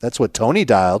number. That's what Tony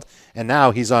dialed, and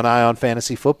now he's on Ion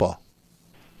Fantasy Football.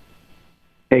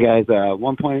 Hey, guys,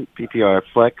 1-point PPR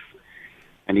flex.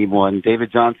 I need one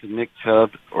David Johnson, Nick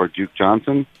Chubb, or Duke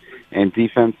Johnson. And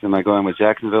defense, am I going with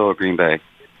Jacksonville or Green Bay?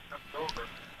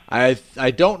 I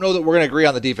don't know that we're going to agree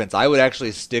on the defense. I would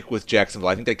actually stick with Jacksonville.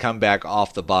 I think they come back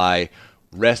off the bye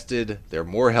rested, they're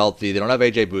more healthy. They don't have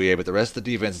A.J. Bouye, but the rest of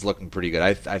the defense is looking pretty good.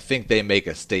 I think they make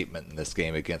a statement in this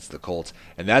game against the Colts,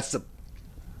 and that's a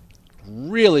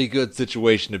really good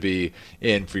situation to be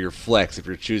in for your flex if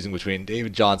you're choosing between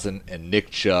David Johnson and Nick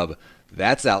Chubb.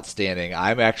 That's outstanding.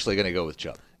 I'm actually going to go with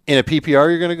Chubb. In a PPR,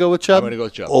 you're going to go with Chubb? I'm going to go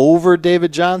with Chubb. Over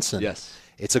David Johnson? Yes.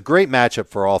 It's a great matchup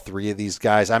for all three of these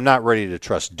guys. I'm not ready to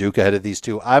trust Duke ahead of these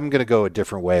two. I'm going to go a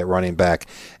different way at running back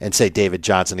and say David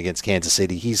Johnson against Kansas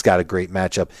City. He's got a great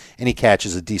matchup, and he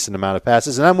catches a decent amount of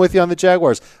passes. And I'm with you on the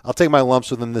Jaguars. I'll take my lumps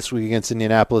with them this week against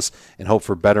Indianapolis and hope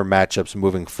for better matchups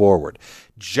moving forward.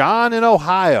 John in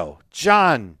Ohio.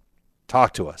 John,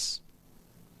 talk to us.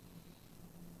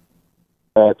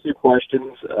 2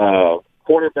 questions.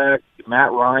 Quarterback,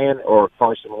 Matt Ryan or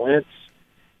Carson Wentz?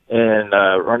 And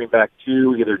running back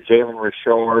 2, either Jalen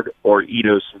Richard or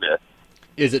Ito Smith.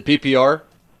 Is it PPR?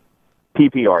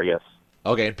 PPR, yes.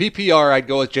 Okay, in PPR, I'd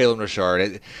go with Jalen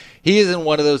Richard. He is in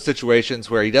one of those situations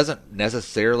where he doesn't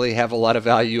necessarily have a lot of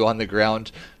value on the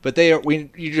ground, but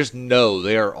you just know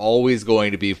they are always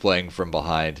going to be playing from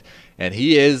behind. And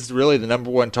he is really the number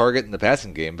 1 target in the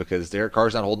passing game because Derek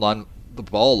Carr's not holding on the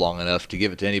ball long enough to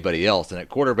give it to anybody else. And at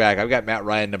quarterback, I've got Matt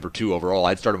Ryan number 2 overall.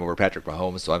 I'd start him over Patrick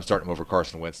Mahomes, so I'm starting him over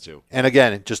Carson Wentz too. And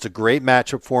again, just a great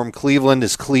matchup for him. Cleveland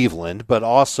is Cleveland, but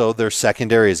also their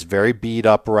secondary is very beat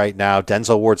up right now.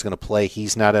 Denzel Ward's going to play.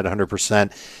 He's not at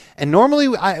 100%. And normally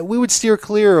we would steer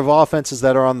clear of offenses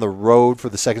that are on the road for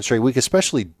the second straight week,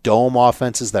 especially dome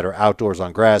offenses that are outdoors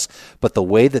on grass. But the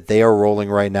way that they are rolling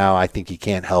right now, I think you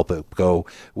can't help it go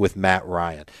with Matt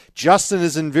Ryan. Justin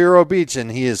is in Vero Beach,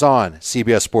 and he is on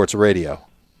CBS Sports Radio.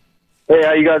 Hey,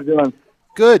 how you guys doing?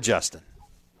 Good, Justin.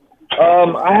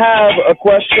 I have a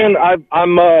question.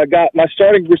 I'm got my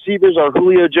starting receivers are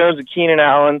Julio Jones and Keenan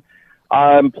Allen.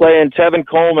 I'm playing Tevin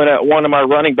Coleman at one of my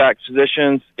running back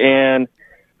positions, and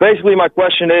basically my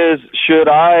question is, should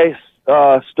I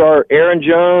start Aaron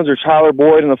Jones or Tyler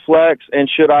Boyd in the flex, and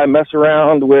should I mess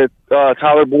around with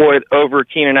Tyler Boyd over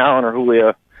Keenan Allen or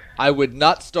Julio? I would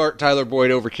not start Tyler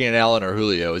Boyd over Keenan Allen or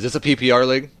Julio. Is this a PPR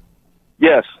league?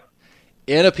 Yes.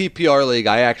 In a PPR league,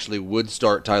 I actually would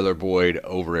start Tyler Boyd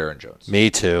over Aaron Jones. Me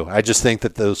too. I just think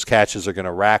that those catches are going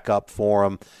to rack up for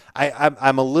him.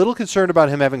 I'm a little concerned about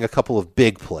him having a couple of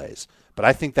big plays, but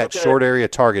I think that short area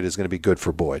target is going to be good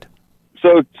for Boyd.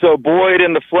 So Boyd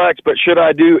in the flex, but should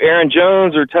I do Aaron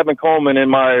Jones or Tevin Coleman in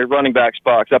my running back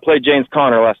spot? 'Cause I played James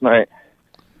Conner last night.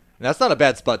 And that's not a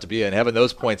bad spot to be in, having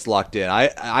those points locked in.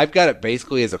 I've got it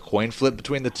basically as a coin flip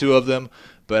between the two of them,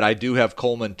 but I do have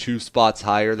Coleman 2 spots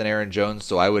higher than Aaron Jones,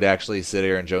 so I would actually sit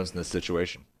Aaron Jones in this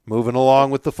situation. Moving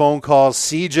along with the phone calls,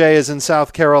 CJ is in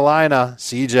South Carolina.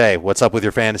 CJ, what's up with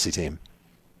your fantasy team?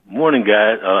 Morning,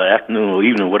 guys. Afternoon or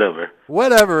evening, whatever.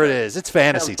 Whatever it is, it's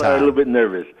fantasy I'm time. a little bit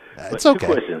nervous. It's okay.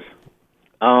 2 questions.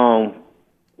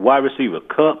 Wide receiver,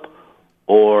 Kupp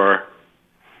or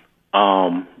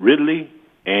Ridley,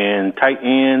 and tight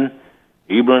end,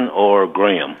 Ebron or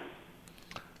Graham?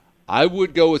 I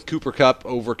would go with Cooper Kupp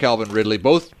over Calvin Ridley.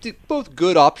 Both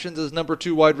good options as number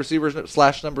 2 wide receivers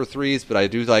 / number 3s, but I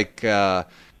do like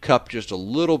Kupp just a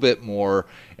little bit more.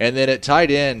 And then at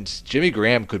tight end, Jimmy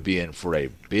Graham could be in for a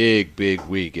big, big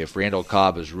week if Randall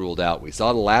Cobb is ruled out. We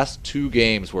saw the last 2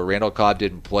 games where Randall Cobb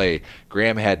didn't play.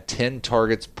 Graham had 10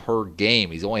 targets per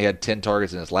game. He's only had 10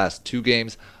 targets in his last 2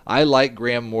 games. I like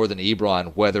Graham more than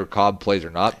Ebron, whether Cobb plays or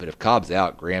not, but if Cobb's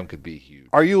out, Graham could be huge.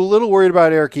 Are you a little worried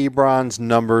about Eric Ebron's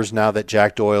numbers now that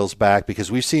Jack Doyle's back?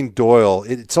 Because we've seen Doyle,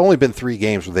 it's only been 3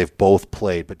 games where they've both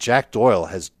played, but Jack Doyle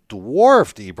has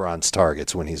dwarfed Ebron's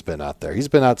targets when he's been out there. He's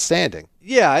been outstanding.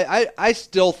 Yeah, I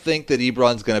still think that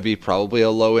Ebron's going to be probably a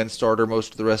low-end starter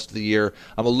most of the rest of the year.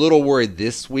 I'm a little worried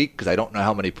this week because I don't know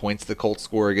how many points the Colts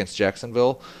score against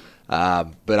Jacksonville,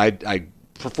 but I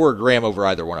prefer Graham over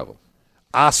either one of them.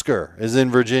 Oscar is in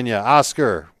Virginia.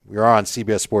 Oscar, you're on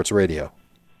CBS Sports Radio.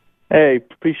 Hey,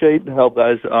 appreciate the help,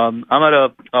 guys. I'm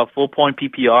at a full-point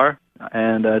PPR,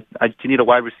 and I need a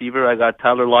wide receiver. I got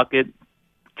Tyler Lockett,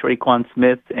 Traquan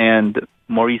Smith, and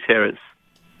Maurice Harris.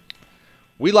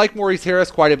 We like Maurice Harris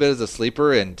quite a bit as a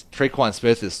sleeper, and Traquan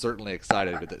Smith is certainly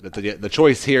excited. But the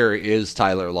choice here is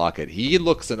Tyler Lockett. He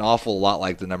looks an awful lot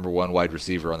like the number 1 wide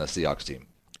receiver on the Seahawks team.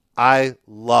 I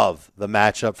love the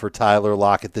matchup for Tyler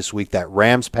Lockett this week. That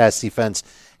Rams pass defense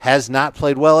has not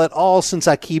played well at all since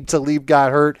Aqib Talib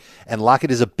got hurt, and Lockett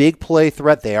is a big play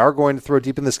threat. They are going to throw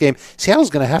deep in this game.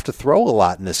 Seattle's going to have to throw a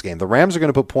lot in this game. The Rams are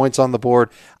going to put points on the board.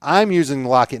 I'm using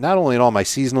Lockett not only in all my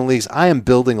seasonal leagues, I am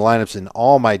building lineups in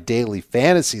all my daily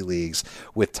fantasy leagues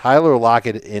with Tyler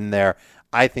Lockett in there.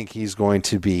 I think he's going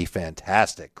to be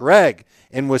fantastic. Greg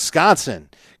in Wisconsin.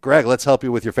 Greg, let's help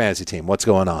you with your fantasy team. What's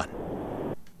going on?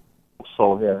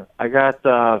 So here, I got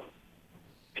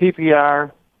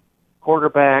PPR,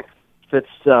 quarterback,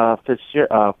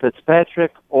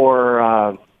 Fitzpatrick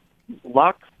or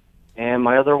Luck, and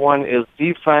my other one is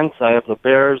defense. I have the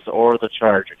Bears or the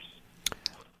Chargers.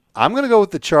 I'm going to go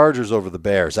with the Chargers over the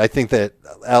Bears. I think that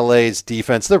LA's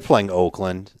defense, they're playing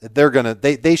Oakland.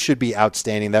 They should be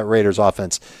outstanding. That Raiders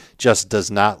offense just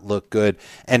does not look good.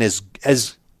 And as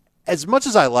much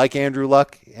as I like Andrew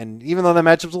Luck, and even though that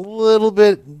matchup's a little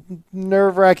bit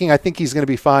nerve-wracking, I think he's going to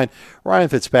be fine. Ryan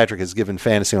Fitzpatrick has given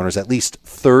fantasy owners at least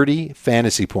 30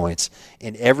 fantasy points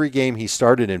in every game he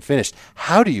started and finished.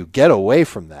 How do you get away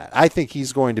from that? I think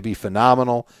he's going to be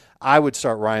phenomenal. I would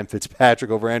start Ryan Fitzpatrick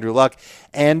over Andrew Luck,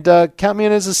 and count me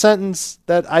in as a sentence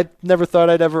that I never thought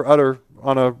I'd ever utter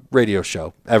on a radio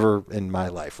show ever in my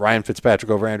life. Ryan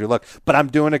Fitzpatrick over Andrew Luck. But I'm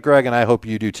doing it, Greg, and I hope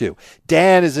you do too.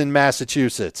 Dan is in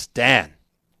Massachusetts. Dan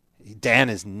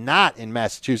is not in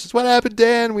Massachusetts. What happened,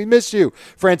 Dan? We missed you.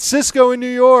 Francisco in New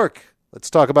York. Let's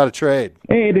talk about a trade.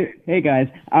 Hey guys.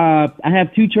 I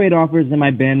have 2 trade offers in my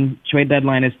bin. Trade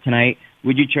deadline is tonight.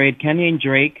 Would you trade Kenyon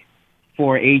Drake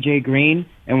for AJ Green?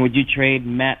 And would you trade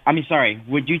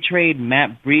would you trade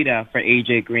Matt Breida for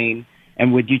AJ Green?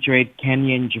 And would you trade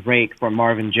Kenyon Drake for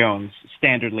Marvin Jones?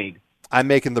 Standard league. I'm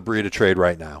making the Breida trade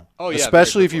right now. Oh, yeah,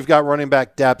 especially if you've got running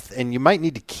back depth, and you might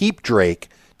need to keep Drake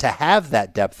to have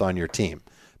that depth on your team.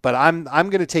 But I'm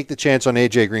going to take the chance on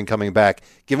AJ Green coming back,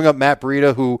 giving up Matt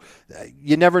Breida, who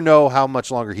you never know how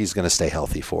much longer he's going to stay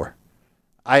healthy for.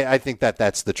 I think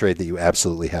that's the trade that you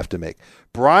absolutely have to make.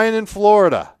 Brian in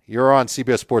Florida, you're on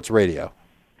CBS Sports Radio.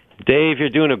 Dave, you're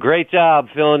doing a great job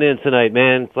filling in tonight,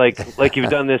 man. Like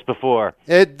you've done this before.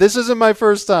 This isn't my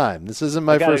first time.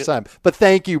 But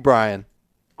thank you, Brian.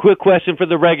 Quick question for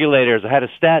the regulators. I had a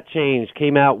stat change,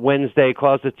 came out Wednesday,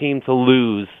 caused the team to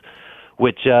lose,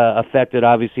 which affected,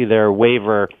 obviously, their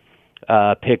waiver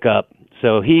pickup.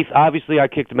 So, Heath, obviously I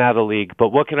kicked him out of the league, but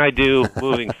what can I do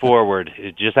moving forward?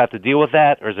 Just have to deal with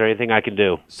that, or is there anything I can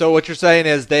do? So what you're saying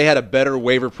is they had a better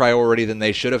waiver priority than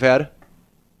they should have had?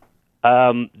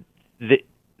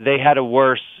 They had a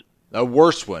worse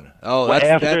one. Oh,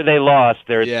 after they lost,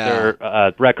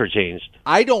 their record changed.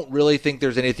 I don't really think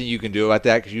there's anything you can do about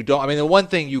that because you don't. I mean, the one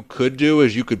thing you could do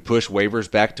is you could push waivers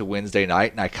back to Wednesday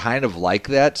night, and I kind of like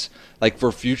that. Like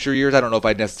for future years, I don't know if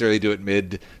I'd necessarily do it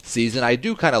mid-season. I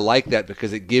do kind of like that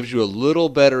because it gives you a little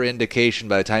better indication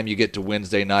by the time you get to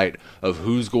Wednesday night of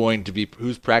who's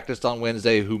practiced on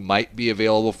Wednesday, who might be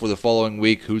available for the following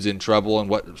week, who's in trouble, and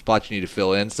what spots you need to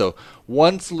fill in. So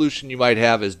one solution you might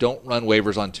have is don't run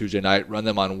waivers on Tuesday night, run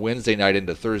them on Wednesday night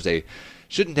into Thursday.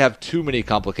 Shouldn't have too many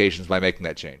complications by making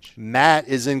that change. Matt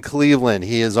is in Cleveland.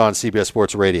 He is on CBS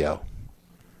Sports Radio.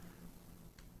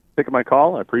 Taking my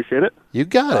call. I appreciate it. You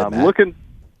got it, Matt.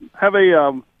 Have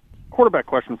a quarterback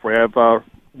question for you. I have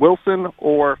Wilson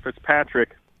or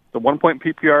Fitzpatrick, the 1-point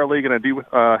PPR league, and I do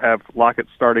have Lockett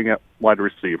starting at wide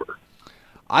receiver.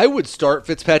 I would start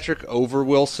Fitzpatrick over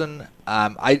Wilson.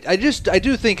 I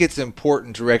do think it's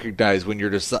important to recognize when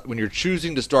you're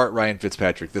choosing to start Ryan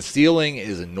Fitzpatrick, the ceiling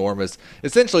is enormous.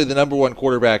 Essentially, the number one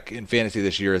quarterback in fantasy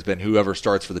this year has been whoever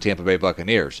starts for the Tampa Bay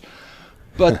Buccaneers.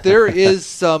 But there is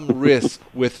some risk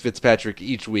with Fitzpatrick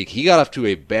each week. He got off to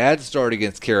a bad start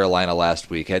against Carolina last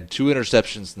week, had 2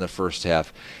 interceptions in the first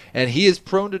half, and he is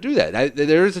prone to do that.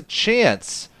 There is a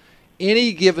chance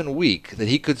any given week that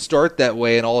he could start that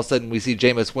way, and all of a sudden we see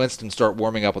Jameis Winston start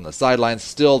warming up on the sidelines.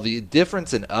 Still, the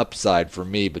difference in upside for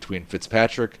me between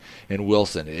Fitzpatrick and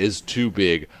Wilson is too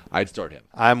big. I'd start him.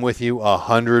 I'm with you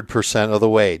 100% of the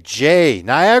way. Jay,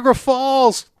 Niagara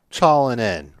Falls, calling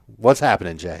in. What's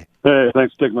happening, Jay? Hey,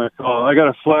 thanks for taking my call. I got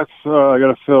a flex. I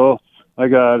got a fill. I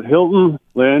got Hilton,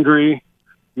 Landry,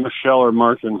 Michelle, or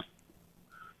Martin.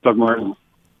 Doug Martin.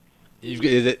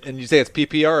 And you say it's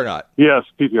PPR or not? Yes,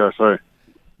 PPR, sorry.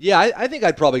 Yeah, I think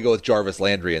I'd probably go with Jarvis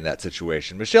Landry in that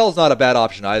situation. Michelle's not a bad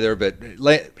option either, but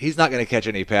he's not going to catch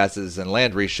any passes, and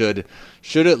Landry should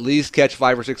at least catch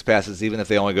 5 or 6 passes, even if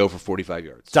they only go for 45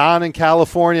 yards. Don in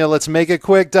California, let's make it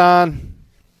quick, Don.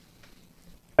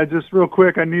 Just real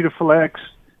quick, I need a flex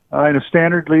in a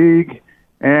standard league,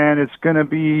 and it's going to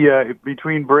be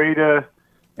between Breida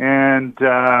and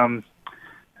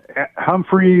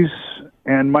Humphreys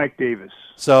and Mike Davis.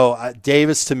 So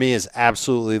Davis, to me, is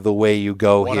absolutely the way you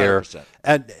go 100%. Here.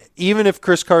 And even if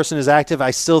Chris Carson is active,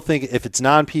 I still think if it's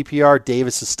non-PPR,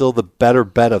 Davis is still the better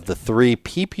bet of the 3.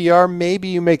 PPR, maybe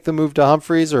you make the move to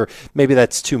Humphreys, or maybe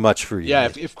that's too much for you.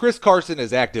 Yeah, if Chris Carson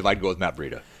is active, I'd go with Matt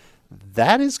Breida.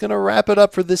 That is going to wrap it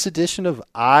up for this edition of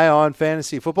Eye on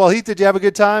Fantasy Football. Heath, did you have a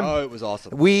good time? Oh, it was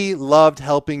awesome. We loved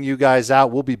helping you guys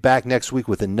out. We'll be back next week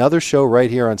with another show right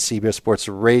here on CBS Sports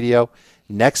Radio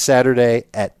next Saturday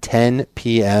at 10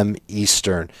 p.m.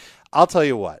 Eastern. I'll tell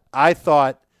you what, I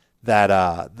thought that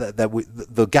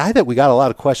the guy that we got a lot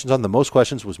of questions on, the most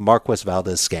questions, was Marquez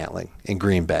Valdez-Scantling in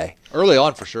Green Bay. Early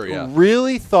on, for sure, yeah.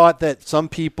 Really thought that some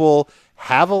people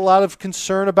have a lot of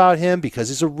concern about him because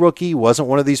he's a rookie, wasn't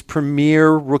one of these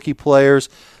premier rookie players.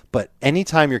 But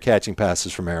anytime you're catching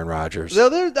passes from Aaron Rodgers,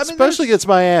 especially against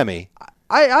Miami,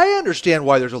 I understand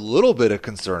why there's a little bit of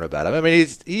concern about him. I mean,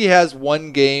 he has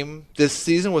one game this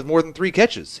season with more than 3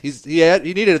 catches. He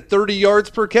needed 30 yards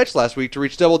per catch last week to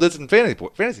reach double digits in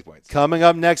fantasy points. Coming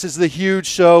up next is the huge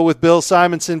show with Bill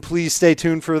Simonson. Please stay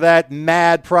tuned for that.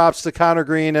 Mad props to Connor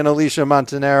Green and Alicia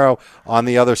Montanaro on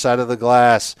the other side of the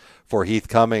glass. For Heath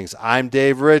Cummings, I'm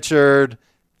Dave Richard.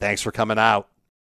 Thanks for coming out.